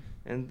 Mm-hmm.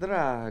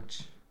 Andrade.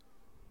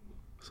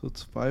 So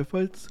it's 5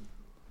 fights.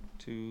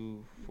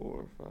 2,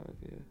 4, 5.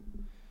 Yeah,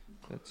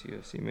 that's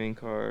UFC main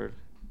card.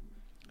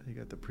 You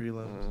got the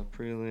prelims.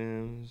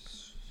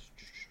 Prelims.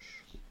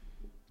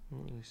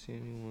 Don't really see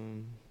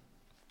anyone.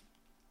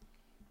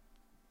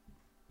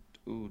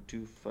 Ooh,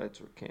 2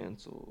 fights were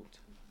canceled.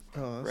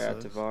 Oh, Brad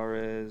that sucks.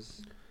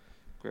 Tavares,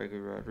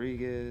 Gregory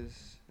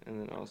Rodriguez,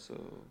 and then also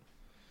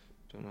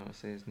don't know how to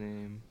say his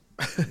name.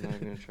 I'm not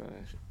gonna try.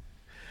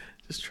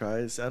 Just try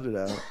it. Sound it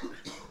out.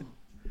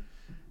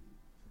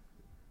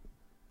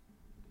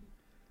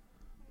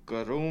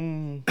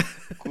 Garum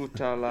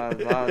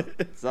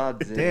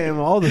Kutaladze. Damn,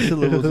 all the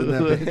syllables in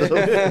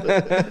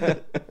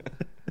that.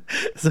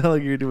 Sound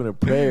like you're doing a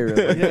prayer.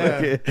 Like Yeah.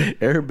 fucking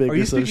Arabic Are or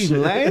you some speaking shit.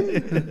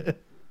 Latin?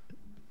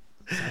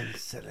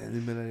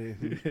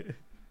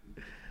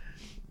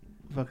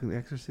 Fucking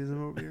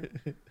exorcism over here.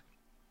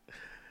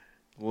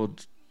 Well,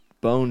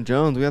 Bone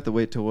Jones, we have to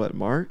wait till what,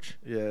 March?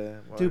 Yeah.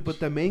 Dude, but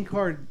the main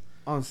card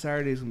on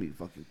Saturday is gonna be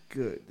fucking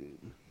good, dude.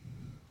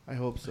 I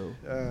hope so.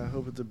 I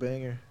hope it's a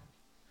banger.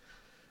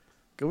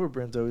 Gilbert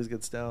Burns always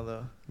gets down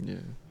though. Yeah.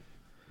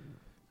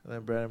 And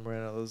then Brandon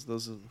Moreno,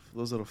 those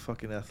little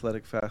fucking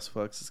athletic fast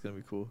fucks. It's gonna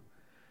be cool.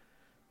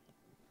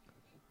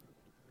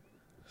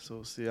 So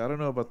we'll see. I don't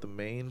know about the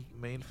main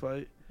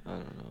fight. I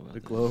don't know. About The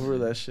that Glover,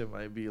 shit. that shit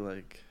might be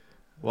like,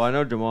 Well, I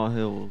know Jamal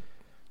Hill will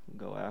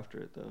go after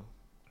it though.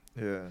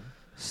 yeah,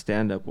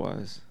 Stand up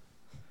wise.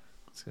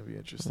 it's gonna be So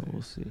interesting.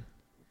 we'll see.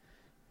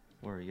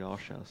 Or y'all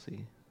shall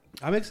see.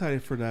 I'm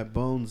excited for that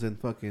Bones and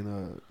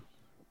fucking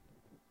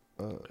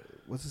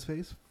what's his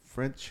face?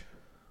 Frenchie?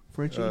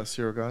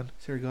 Cyril Gane.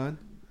 Sirigan?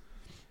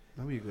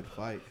 That'd be a good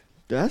fight.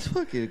 That's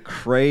fucking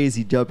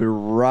crazy jumping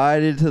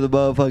right into the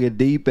motherfucking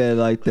deep end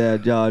like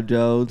that, John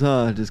Jones,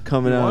 huh? Just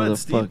coming He out wanted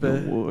of the fucking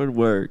Stipe.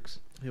 woodworks.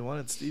 He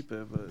wanted Stipe,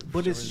 but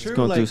But it's Just true,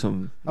 going through like,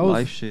 some I was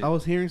life shit. I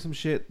was hearing some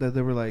shit that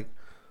they were like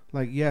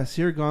yeah,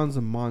 Sirigan's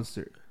a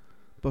monster,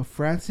 but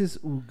Francis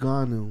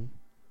Ngannou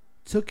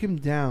took him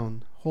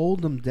down,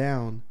 hold him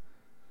down,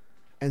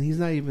 and he's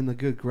not even a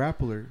good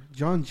grappler.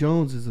 John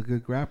Jones is a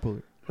good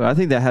grappler. But I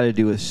think that had to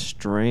do with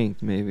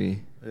strength,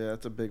 maybe. Yeah,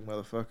 that's a big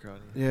motherfucker on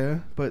you. Yeah,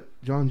 but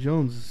John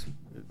Jones is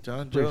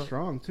John pretty Jones.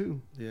 strong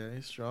too. Yeah,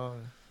 he's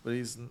strong, but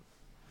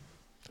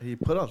he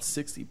put on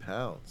 60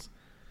 pounds.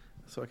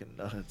 That's fucking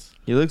nuts.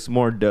 He looks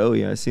more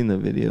doughy. I've seen the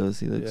videos.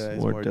 He looks Yeah,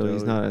 he's more more doughy.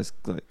 He's doughy. not as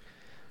like.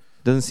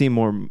 Doesn't seem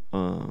more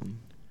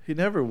He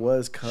never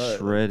was cut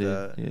shredded.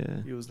 Like that.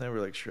 Yeah. He was never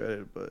like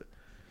shredded, but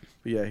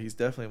yeah, he's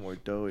definitely more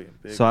doughy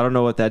and big. So I don't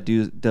know what that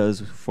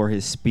does for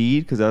his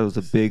speed, because that was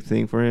a big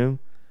thing for him.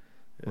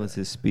 Yeah. Was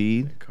his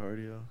speed? And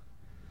cardio.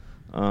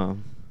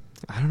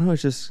 I don't know.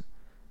 It's just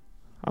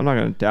I'm not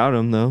gonna doubt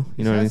him though.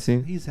 You know what I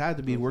mean? He's had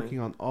to be Mhm. working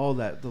on all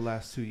that the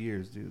last 2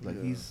 years, dude. Like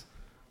Yeah.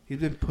 he's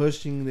been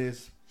pushing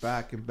this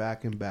back and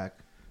back and back.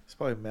 He's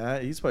probably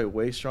mad. He's probably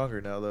way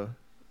stronger now though.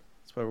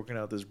 He's probably working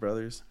out with his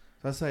brothers.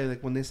 That's why,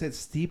 like, when they said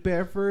Stipe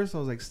at first, I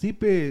was like,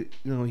 Stipe,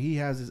 you know, he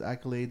has his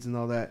accolades and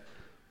all that,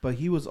 but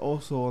he was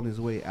also on his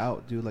way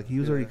out, dude. Like,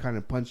 he was already Yeah. kind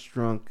of punch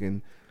drunk,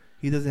 and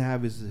he doesn't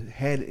have his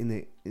head in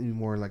it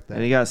anymore like that.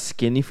 And he got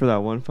skinny for that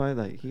one fight.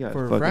 Like he got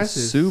For fucking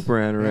Francis. super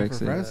Yeah, anorexic.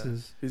 for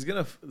Francis.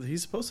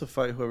 He's supposed to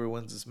fight whoever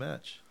wins this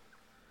match.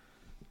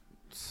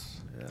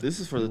 Yeah. This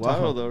is for the Wow.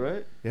 title though,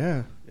 right?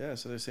 Yeah. Yeah,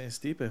 so they're saying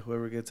Stipe,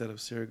 whoever gets out of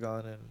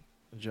Sirigan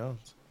and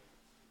Jones.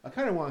 I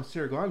kind of want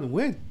Sirigan to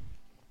win.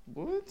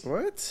 What?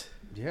 What?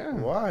 Yeah.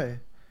 Why?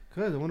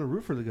 Because I want to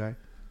root for the guy.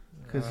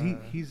 Because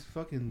he's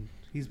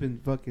been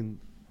fucking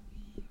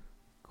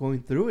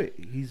going through it.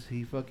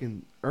 He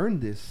fucking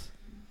earned this.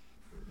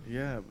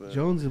 Yeah, but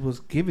Jones, it was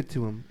given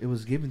to him. It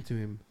was given to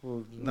him.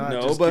 well, not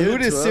No, just but give who it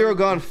did to him. Cyril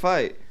Gahn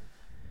fight?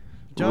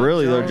 John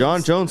really though, Jones,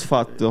 John Jones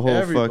fought the whole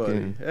everybody,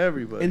 fucking.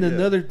 everybody In yeah.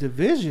 another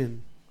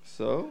division.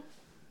 So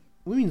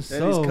What do you mean And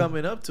so? he's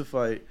coming up to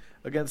fight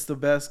against the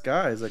best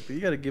guys. Like you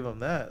got to give him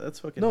that. That's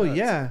fucking No, nuts.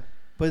 yeah.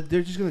 But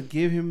they're just going to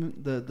give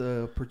him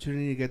the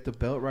opportunity to get the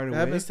belt right It away.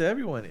 happens to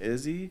everyone.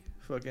 Izzy,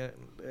 fucking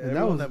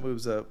everyone that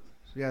moves up.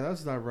 Yeah,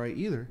 that's not right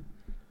either.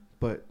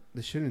 But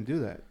they shouldn't do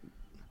that.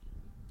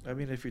 I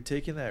mean, if you're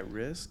taking that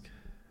risk,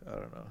 I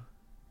don't know.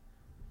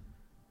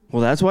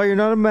 well, that's why you're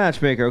not a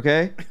matchmaker,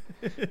 okay?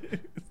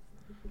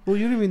 Well,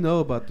 you don't even know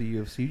about the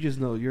UFC. You just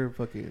know you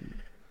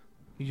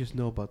just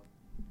know about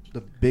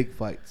the big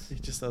fights. He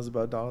just knows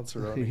about Donald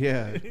Cerrone.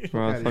 Yeah.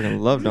 Bro, I fucking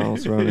love Donald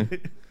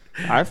Cerrone.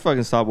 I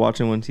fucking stopped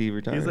watching when he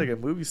retired. He's like a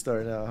movie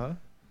star now, huh?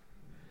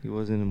 He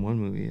wasn't in one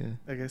movie, yeah.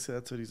 Like I said,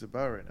 that's what he's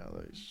about right now.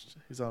 Like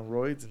he's on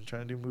roids and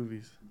trying to do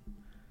movies.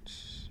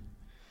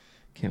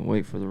 Can't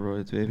wait for the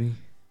roids, baby.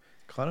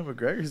 Conor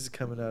McGregor's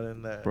coming out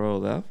in that.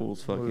 Bro, that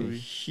fool's fucking Movie.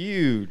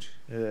 huge.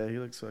 Yeah, he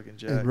looks fucking In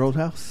jacked.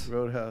 Roadhouse.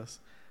 Roadhouse.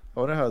 I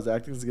wonder how his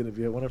acting is gonna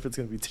be. I wonder if it's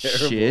gonna be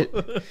terrible. Shit.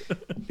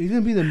 He's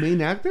going to be the main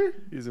actor?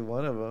 He's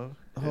one of them.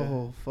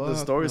 Oh, fuck. The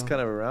story's no.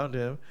 kind of around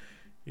him.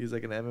 He's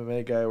like an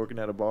MMA guy working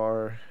at a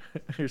bar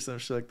or some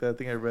shit like that. I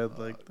think I read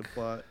like the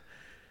plot.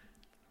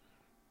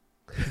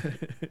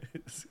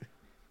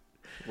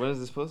 When is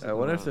this supposed to I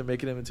wonder if they're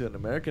making him into an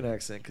American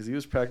accent because he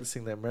was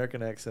practicing the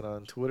American accent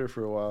on Twitter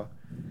for a while,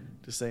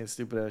 just saying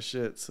stupid ass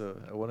shit. So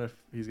I wonder if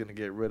he's gonna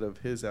get rid of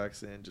his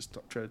accent and just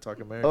try to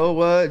talk American. Oh,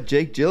 what?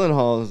 Jake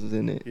Gyllenhaal is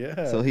in it.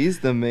 Yeah. So he's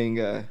the main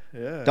guy.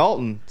 Yeah.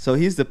 Dalton. So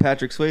he's the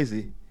Patrick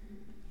Swayze.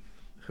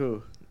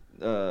 Who?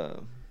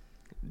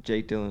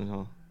 Jake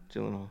Gyllenhaal.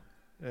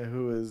 And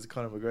who is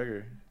Conor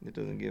McGregor? It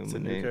doesn't give It's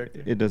him a a new name.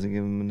 character? It doesn't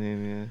give him a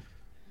name,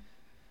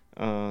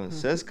 yeah.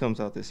 Says comes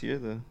out this year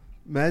though.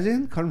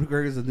 Imagine Conor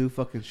McGregor's the new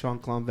fucking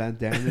Jean-Claude Van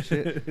Damme and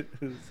shit.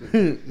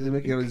 They're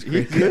making all these He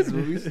crazy ass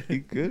movies. could. He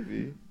could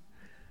be.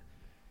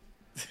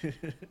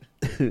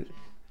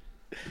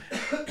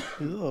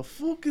 Who the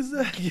fuck is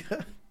that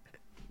guy?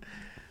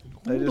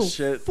 I Who just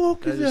the shared.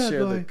 fuck I is just that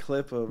shared guy? the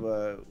clip of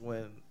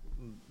when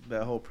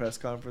that whole press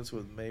conference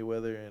with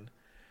Mayweather and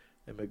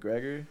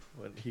McGregor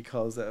when he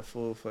calls that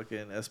fool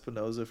fucking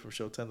Espinoza from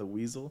Showtime the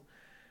Weasel.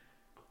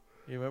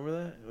 You remember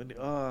that?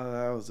 Oh,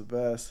 that was the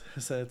best. I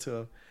sent it to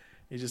him.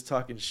 He's just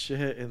talking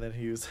shit, and then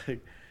he was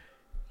like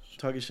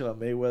talking shit on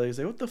Mayweather. He's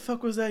like, "What the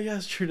fuck was that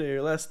yesterday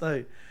or last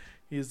night?"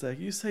 He's like,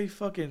 "You say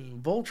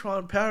fucking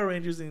Voltron Power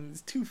Rangers and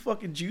these two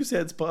fucking juice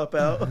heads pop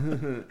out."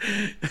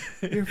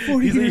 You're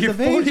 40 He's like, years "You're of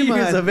 40 age, years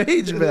man." of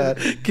age, man.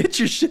 Get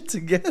your shit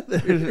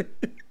together.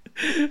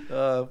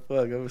 Oh, fuck.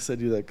 I'm going to send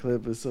you that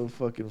clip. It's so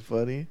fucking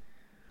funny.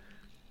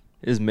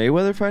 Is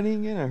Mayweather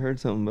fighting again? I heard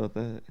something about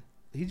that.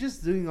 He's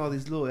just doing all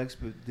these little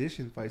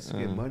expedition fights to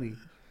get money.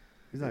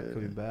 He's not Yeah.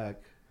 coming back.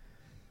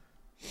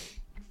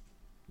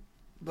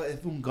 But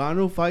if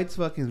Ngannou fights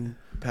fucking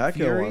Pacquiao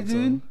Fury, wants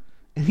dude, him.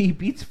 and he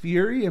beats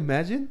Fury,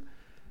 imagine?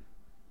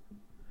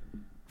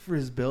 For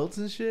his belts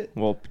and shit.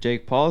 Well,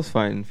 Jake Paul's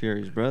fighting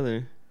Fury's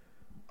brother,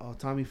 Oh,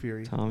 Tommy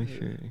Fury. Tommy Yeah.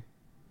 Fury.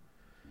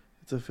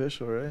 It's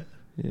official, right?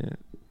 Yeah.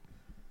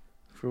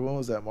 For when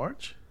was that,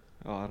 March?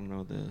 Oh, I don't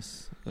know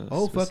this.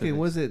 Oh, fucking,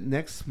 was it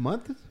next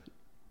month?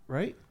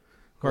 Right?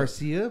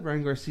 Garcia,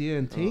 Brian Garcia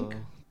and Tank.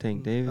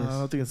 Tank Davis. I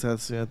don't think it's that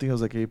soon. I think it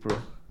was like April.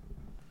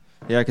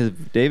 Yeah, because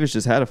Davis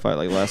just had a fight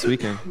like last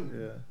weekend.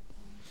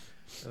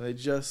 Yeah. And they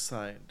just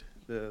signed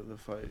the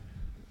fight.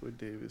 with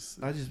Davis.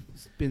 I just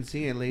been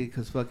seeing it lately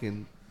because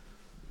fucking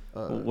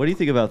What do you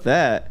think about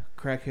that?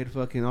 crackhead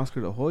fucking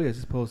Oscar De Hoya is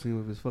just posting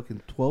with his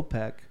fucking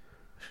 12-pack.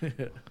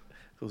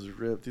 Those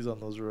ripped. He's on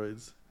those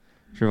roids.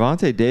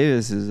 Trevante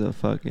Davis is a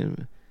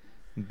fucking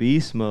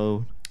beast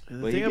mode. The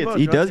But thing he about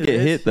does Javonte get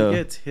is hit, though. He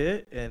gets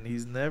hit, and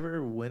he's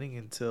never winning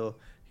until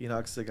he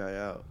knocks the guy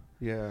out.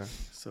 Yeah.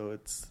 So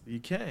you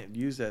can't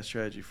use that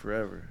strategy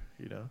forever.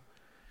 You know,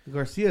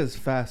 Garcia is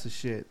fast as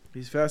shit.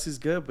 he's fast, he's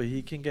good, but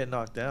he can get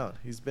knocked down.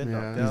 He's been Yeah.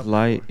 knocked down. He's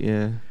light, before.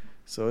 yeah.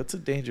 So it's a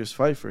dangerous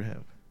fight for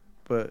him.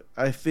 But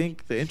I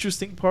think the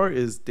interesting part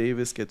is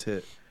Davis gets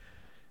hit.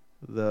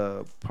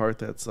 The part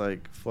that's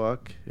like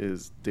fuck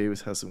is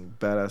Davis has some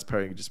badass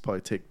power. He can just probably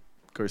take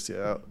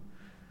Garcia out.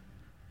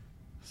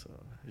 So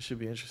it should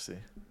be interesting.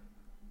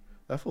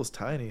 That fool's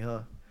tiny,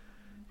 huh?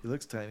 He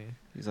looks tiny.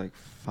 He's like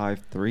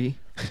 5'3",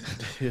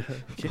 Yeah.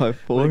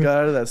 5'4". When he got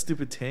out of that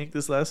stupid tank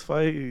this last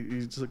fight,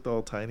 he just looked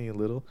all tiny and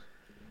little.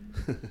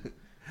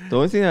 The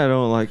only thing I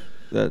don't like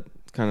that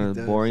kind He of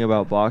does. boring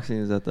about boxing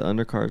is that the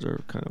undercards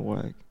are kind of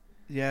whack.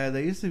 Yeah,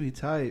 they used to be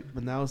tight,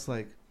 but now it's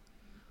like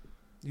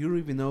you don't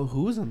even know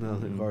who's on the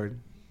other Mhm. card.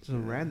 Just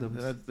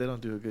randoms. They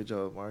don't do a good job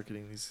of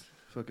marketing these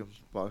fucking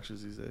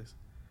boxers these days.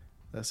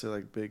 That's their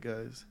like big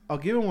guys. I'll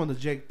give him on the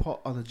Jake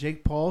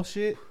Paul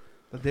shit.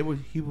 That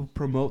he would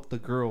promote the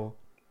girl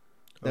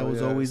that Oh, was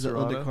yeah, always the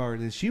Serrano?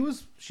 undercard, and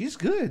she's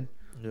good.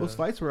 Yeah. Those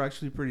fights were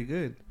actually pretty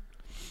good.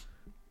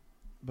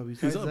 But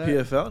besides He's on that,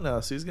 PFL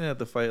now, so he's gonna have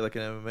to fight like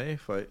an MMA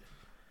fight,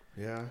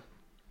 yeah,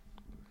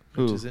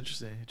 which Who? is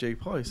interesting. Jake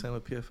Paul, he signed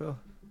with PFL.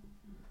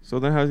 So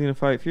then how's he going to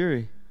fight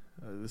Fury?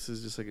 This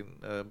is just like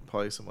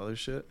probably some other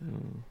shit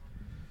Oh.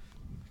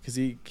 because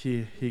he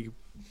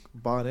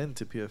bought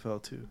into PFL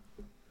too.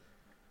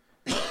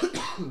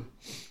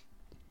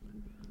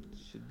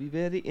 Should be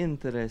very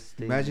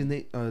interesting. imagine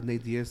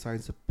Nate Diaz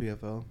signs a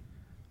PFL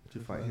to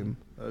fight him.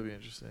 That'd be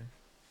interesting.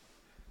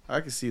 I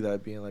could see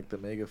that being like the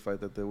mega fight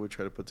that they would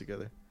try to put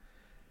together.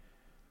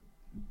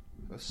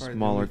 That's probably the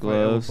Smaller only fight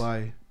I will gloves.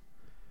 buy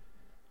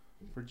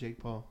for Jake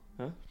Paul.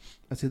 Huh?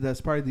 I said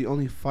that's probably the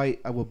only fight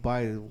I would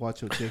buy to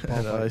watch a Jake Paul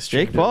I know, I fight.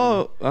 streamed Jake it.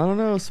 Paul, I don't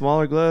know,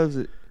 smaller gloves.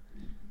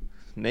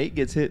 Nate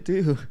gets hit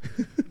too.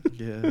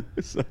 Yeah,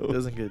 So he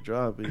doesn't get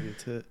dropped, but he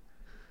gets hit.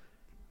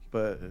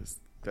 But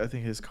I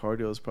think his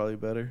cardio is probably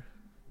better.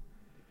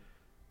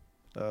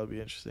 That would be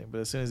interesting. But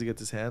as soon as he gets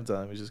his hands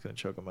on him, he's just gonna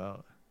choke him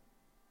out.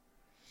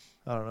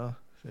 I don't know.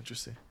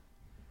 Interesting.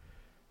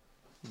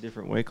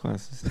 different weight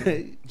classes.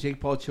 Jake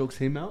Paul chokes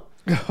him out.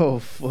 Oh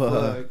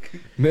fuck!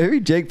 Maybe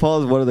Jake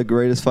Paul is one of the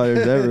greatest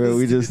fighters ever.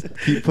 We just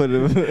keep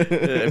putting him.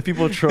 Yeah,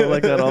 people troll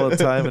like that all the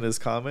time in his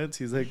comments.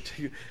 He's like,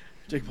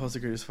 Jake Paul's the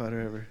greatest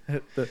fighter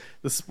ever.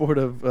 The sport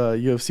of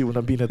UFC will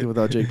not be nothing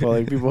without Jake Paul.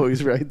 Like, people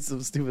always write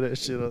some stupid ass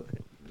shit on.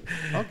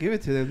 I'll give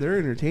it to them. They're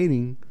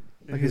entertaining.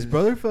 Like his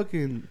brother,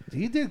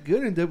 he did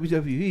good in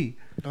WWE.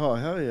 Oh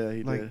hell yeah,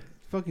 he Like did.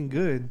 fucking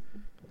good.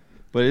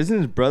 But isn't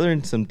his brother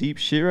in some deep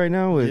shit right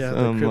now with Yeah,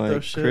 the crypto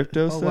like shit.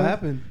 crypto Oh, stuff? what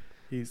happened?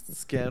 He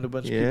scammed a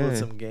bunch of people Yeah. in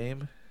some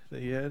game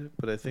that he had.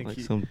 But I think Like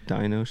he, some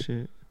dino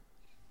shit.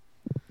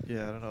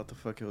 yeah, I don't know what the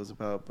fuck it was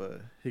about,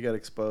 but he got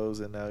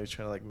exposed and now he's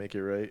trying to like make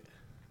it right.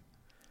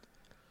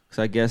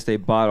 So I guess they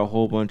bought a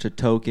whole bunch of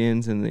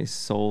tokens and they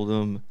sold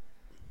them.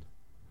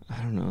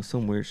 I don't know,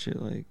 some weird shit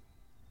like.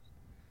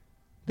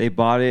 They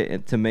bought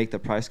it to make the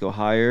price go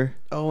higher,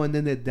 Oh, and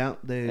then they and then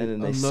they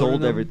unloaded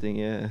sold them. everything.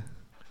 Yeah.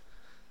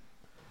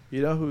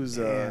 You know who's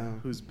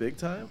Damn. big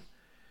time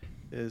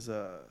is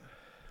the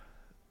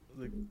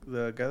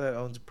guy that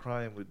owns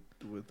Prime with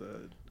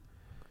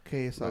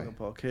KSI. Logan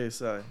Paul,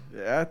 KSI,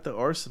 at the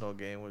Arsenal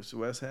game with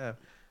West Ham.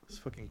 It's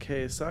fucking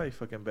KSI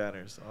fucking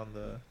banners on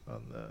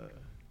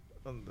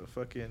the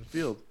fucking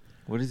field.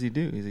 What does he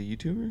do? He's a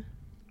YouTuber?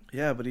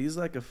 Yeah, but he's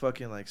like a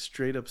fucking like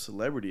straight up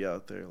celebrity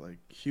out there, like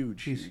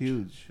huge. He's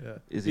huge. Yeah,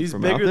 Is he he's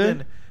from bigger out there?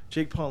 than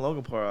Jake Paul and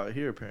Logan Paul are out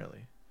here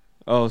apparently.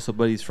 Oh, so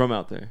but he's from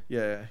out there.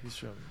 Yeah, he's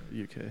from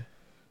UK.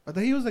 I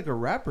thought he was like a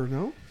rapper.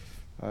 No.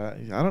 I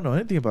don't know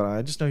anything about him.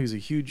 I just know he's a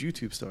huge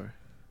YouTube star.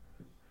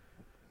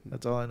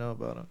 That's all I know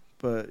about him.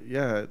 But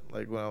yeah,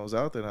 like when I was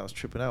out there and I was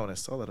tripping out when I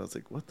saw that, I was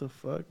like, "What the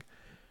fuck?"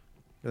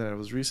 And I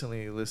was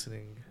recently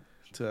listening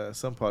to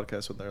some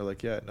podcast when they were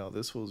like, "Yeah, no,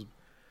 this was."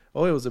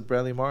 Oh, it was a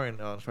Bradley Martin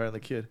on Fire and the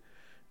Kid.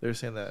 They were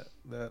saying that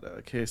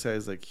KSI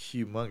is like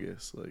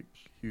humongous, like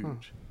huge. Huh.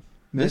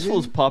 This Imagine-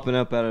 fool's popping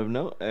up out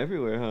of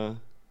everywhere, huh?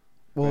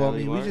 Well, Bradley I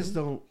mean, Martin? we just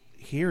don't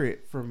hear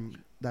it from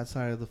that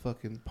side of the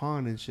fucking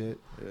pond and shit.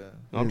 Yeah.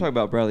 No, I'm talking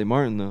about Bradley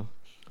Martin though.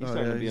 He's Oh,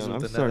 starting yeah, to be he's on. with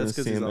I'm the starting to That's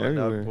 'cause see he's him on the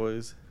Knock everywhere.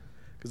 Boys.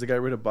 Because they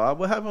got rid of Bob.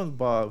 What happened with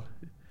Bob?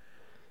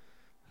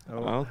 I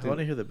don't want think-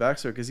 to hear the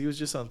backstory because he was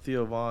just on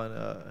Theo Vaughn.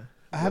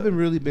 I haven't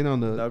really been on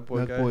the Nug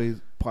Boy Nug guy?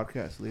 Boys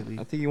podcast lately.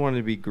 I think he wanted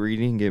to be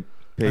greedy and get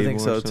paid I think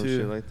more so or some too.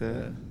 shit like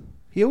that.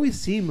 He always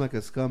seemed like a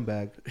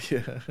scumbag.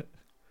 Yeah.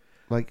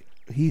 Like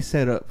he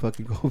set up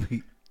fucking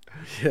Kobe.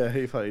 Yeah,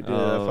 he probably did. That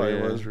Oh, probably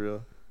yeah. was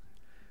real.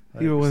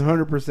 He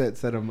 100%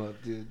 set him up,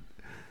 dude.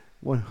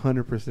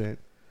 100%.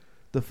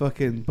 The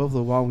fucking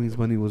Buffalo Wild Wings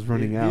money was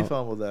running He out.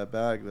 fumbled that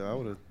bag though. I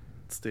would have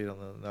stayed on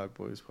the Knock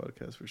Boys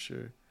podcast for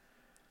sure.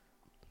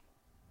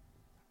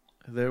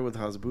 They're with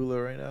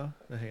Hasbullah right now.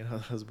 They're hanging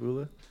out with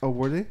Hasbullah. Oh,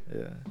 were they?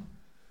 Yeah.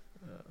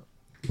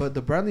 But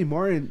the Bradley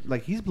Martin,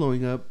 like, he's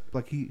blowing up.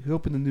 Like, he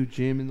opened a new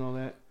gym and all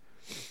that.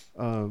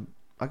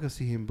 I could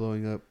see him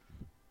blowing up.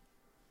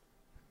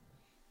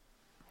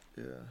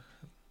 Yeah.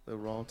 The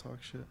Raw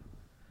talk shit.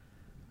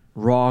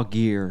 Raw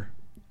Gear.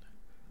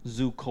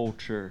 Zoo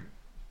Culture.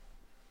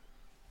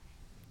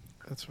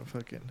 That's from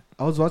fucking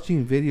I was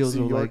watching videos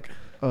New of, York.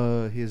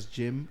 like, his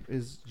gym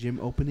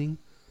opening.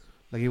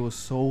 Like, it was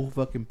so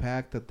fucking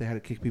packed that they had to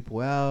kick people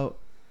out.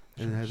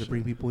 And they had to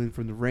bring people in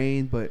from the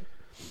rain. But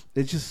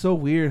it's just so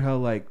weird how,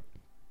 like,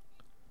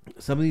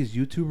 some of these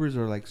YouTubers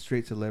are, like,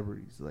 straight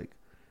celebrities. Like,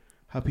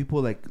 how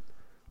people, like,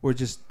 were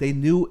just, they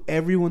knew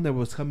everyone that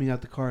was coming out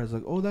the car. It's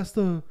like, oh, that's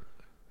the,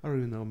 I don't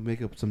even know,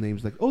 make up some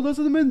names. Like, oh, those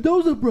are the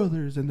Mendoza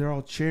brothers. And they're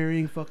all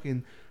cheering,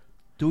 fucking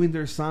doing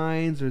their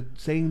signs or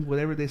saying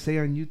whatever they say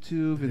on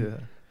YouTube.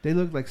 And they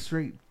look like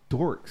straight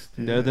dorks.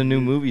 Dude. They're the new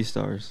movie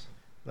stars.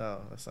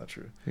 No, that's not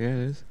true. Yeah, it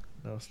is.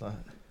 No, it's not.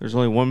 There's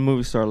only one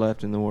movie star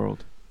left in the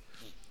world.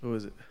 Who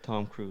is it?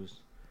 Tom Cruise.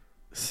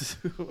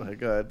 Oh my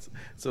God!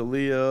 So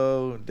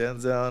Leo,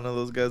 Denzel, and all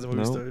those guys are movie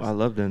No, stars. I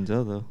love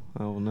Denzel though.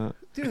 I will not.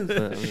 Dude, But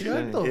I'm shut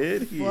saying. the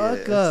Idiots.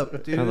 fuck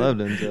up, dude. I love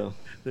Denzel.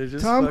 They're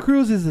just Tom fuck-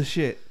 Cruise is the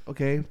shit,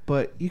 okay?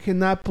 But you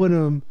cannot put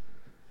him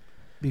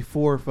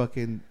before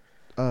fucking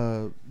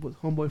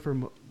what homeboy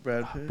from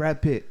Brad Pitt.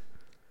 Brad Pitt.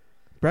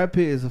 Brad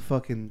Pitt is a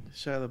fucking.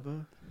 Shia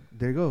LaBeouf.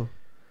 There you go.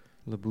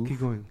 LaBeouf. Keep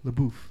going.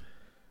 LaBeouf.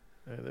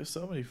 Yeah, there's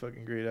so many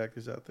fucking great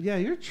actors out there. Yeah,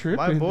 you're tripping.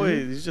 My boy,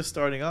 dude. he's just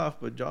starting off,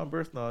 but John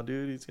Berthnall,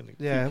 dude, he's gonna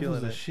Yeah, keep that was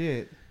killing the it.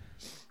 shit.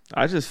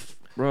 I just,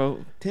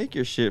 bro, take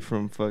your shit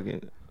from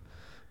fucking.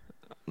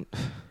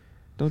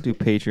 Don't do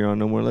Patreon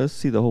no more. Let's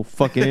see the whole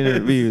fucking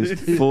interviews.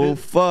 Full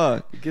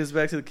fuck. It gives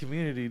back to the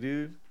community,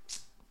 dude.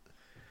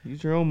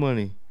 Use your own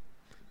money.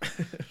 I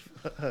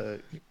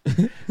hate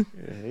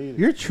it.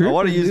 You're tripping. I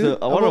want to use dude.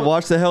 I want to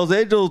watch the Hell's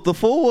Angels, the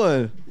full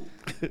one.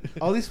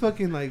 All these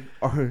fucking like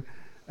our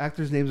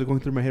actors' names are going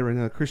through my head right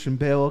now. Christian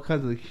Bale, all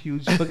kinds of like,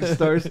 huge fucking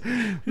stars.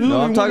 No,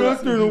 I'm talking about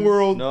actor in the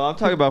world. No, I'm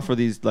talking about for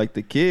these like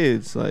the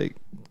kids. Like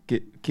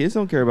kids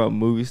don't care about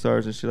movie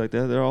stars and shit like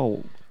that. They're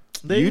all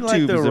They YouTube like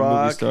The is their movie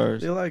Rock.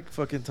 stars. They like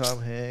fucking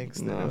Tom Hanks.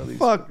 They Nah, know these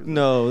fuck fucking-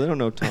 no, they don't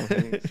know Tom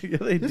Hanks. Yeah,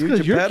 they Just do.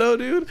 'cause you're- Geppetto,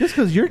 dude. Just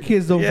because your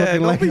kids don't Yeah,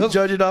 fucking don't like be them.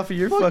 judging off of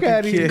your Fuck fucking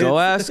outta here. kids. Go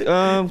ask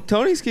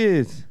Tony's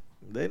kids.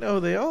 They know who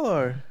they all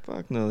are.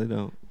 Fuck no, they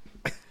don't.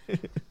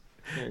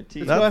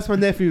 Guaranteed. Let's go ask my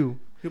nephew.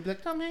 He'll be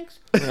like, Tom Hanks.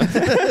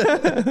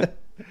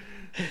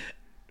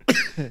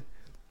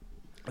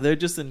 They're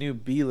just a new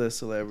B-list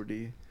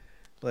celebrity.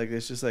 Like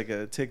it's just like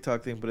a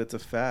TikTok thing, but it's a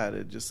fad.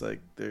 It just like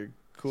they're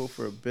cool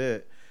for a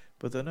bit,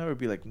 but they'll never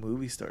be like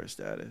movie star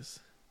status.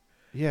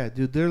 Yeah,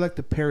 dude, they're like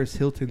the Paris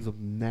Hiltons of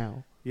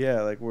now.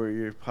 Yeah, like where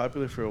you're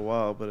popular for a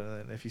while, but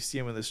then if you see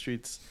them in the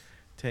streets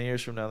 10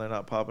 years from now, they're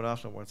not popping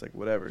off no more. It's like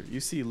whatever. You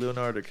see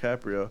Leonardo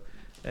DiCaprio,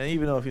 and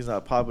even though if he's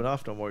not popping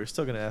off no more, you're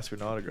still gonna ask for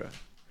an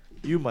autograph.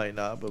 You might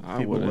not, but I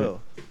people wouldn't.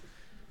 will.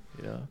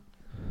 You know.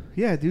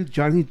 Yeah, dude,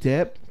 Johnny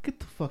Depp, get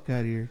the fuck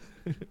out of here.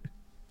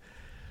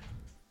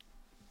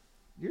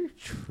 You're It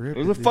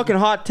tripping. was a dude. fucking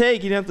hot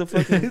take. You'd have to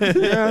fucking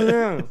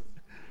yeah.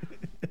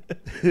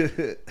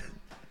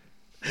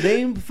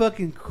 Name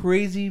fucking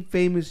crazy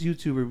famous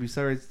YouTuber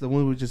besides the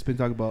one we've just been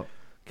talking about,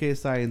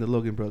 KSI and the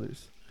Logan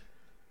brothers.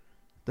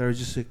 They're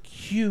just a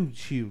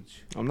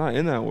huge. I'm not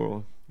in that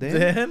world.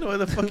 Dan, why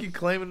the fuck you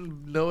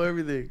claiming to know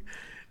everything?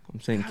 I'm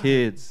saying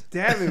kids.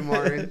 Damn it,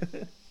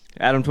 Martin.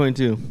 Adam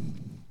 22.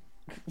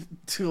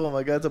 Oh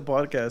my God, it's a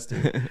podcast,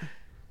 dude.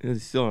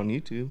 It's still on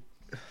YouTube.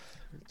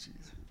 Jeez.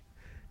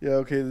 Yeah,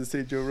 okay, let's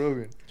say Joe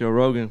Rogan. Joe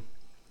Rogan,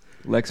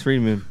 Lex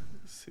Friedman.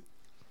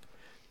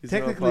 These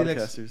are all Technically,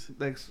 podcasters.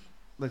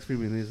 Lex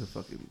Friedman is a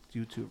fucking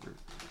YouTuber.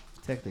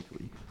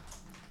 Technically.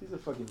 He's a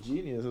fucking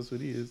genius. That's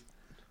what he is.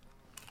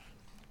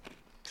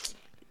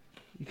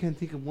 You can't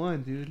think of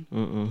one, dude.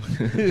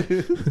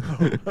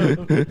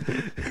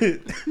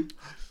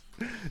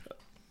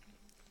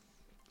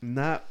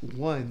 Not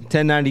one.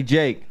 1090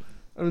 Jake.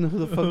 I don't know who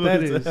the fuck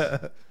that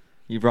is.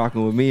 You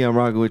rocking with me, I'm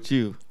rocking with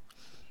you.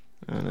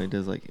 I don't know, he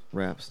does like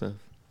rap stuff.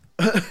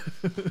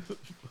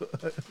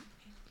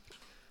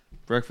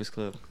 Breakfast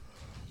Club.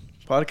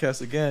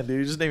 Podcast again, dude.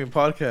 You're just naming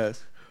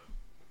podcasts.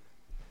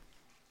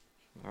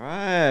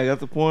 Alright, I got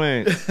the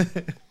point.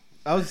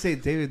 I would say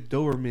David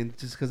Doberman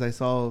just because I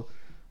saw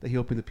that he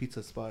opened a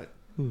pizza spot.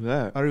 Who's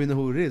that? I don't even know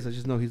who it is. I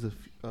just know he's a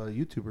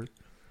YouTuber.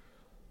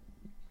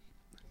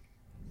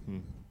 Hmm.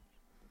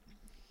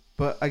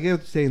 But I get what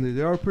you're saying.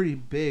 They are pretty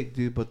big,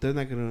 dude, but they're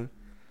not going to...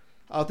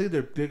 I don't think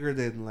they're bigger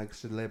than, like,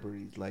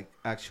 celebrities, like,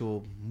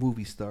 actual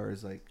movie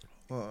stars. Like,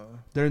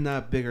 they're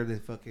not bigger than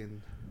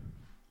fucking,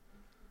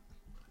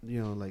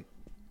 you know, like,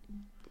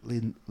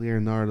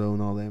 Leonardo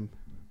and all them.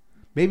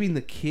 Maybe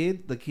the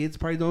kids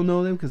probably don't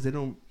know them because they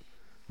don't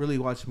really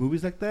watch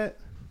movies like that.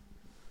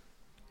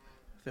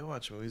 They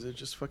watch movies. They're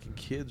just fucking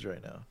kids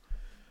right now.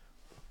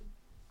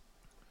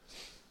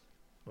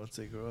 Once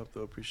they grow up,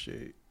 they'll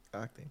appreciate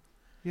acting.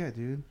 Yeah,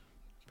 dude.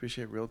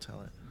 Appreciate real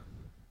talent.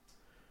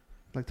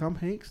 Like Tom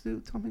Hanks,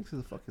 dude. Tom Hanks is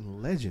a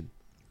fucking legend.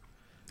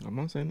 I'm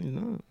not saying he's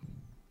not.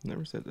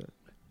 Never said that.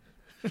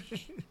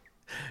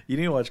 You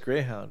need to watch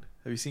Greyhound.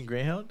 Have you seen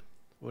Greyhound?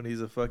 When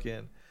he's a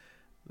fucking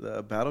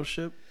the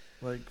battleship,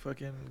 like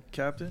fucking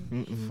captain.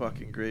 Mm-mm.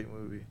 Fucking great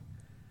movie.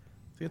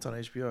 I think it's on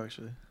HBO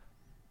actually.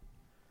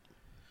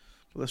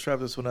 But let's wrap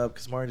this one up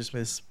because Martin just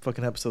made this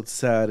fucking episode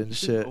sad and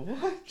shit.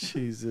 What?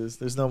 Jesus,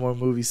 there's no more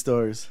movie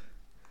stars.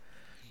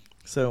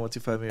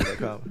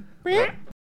 7125media.com.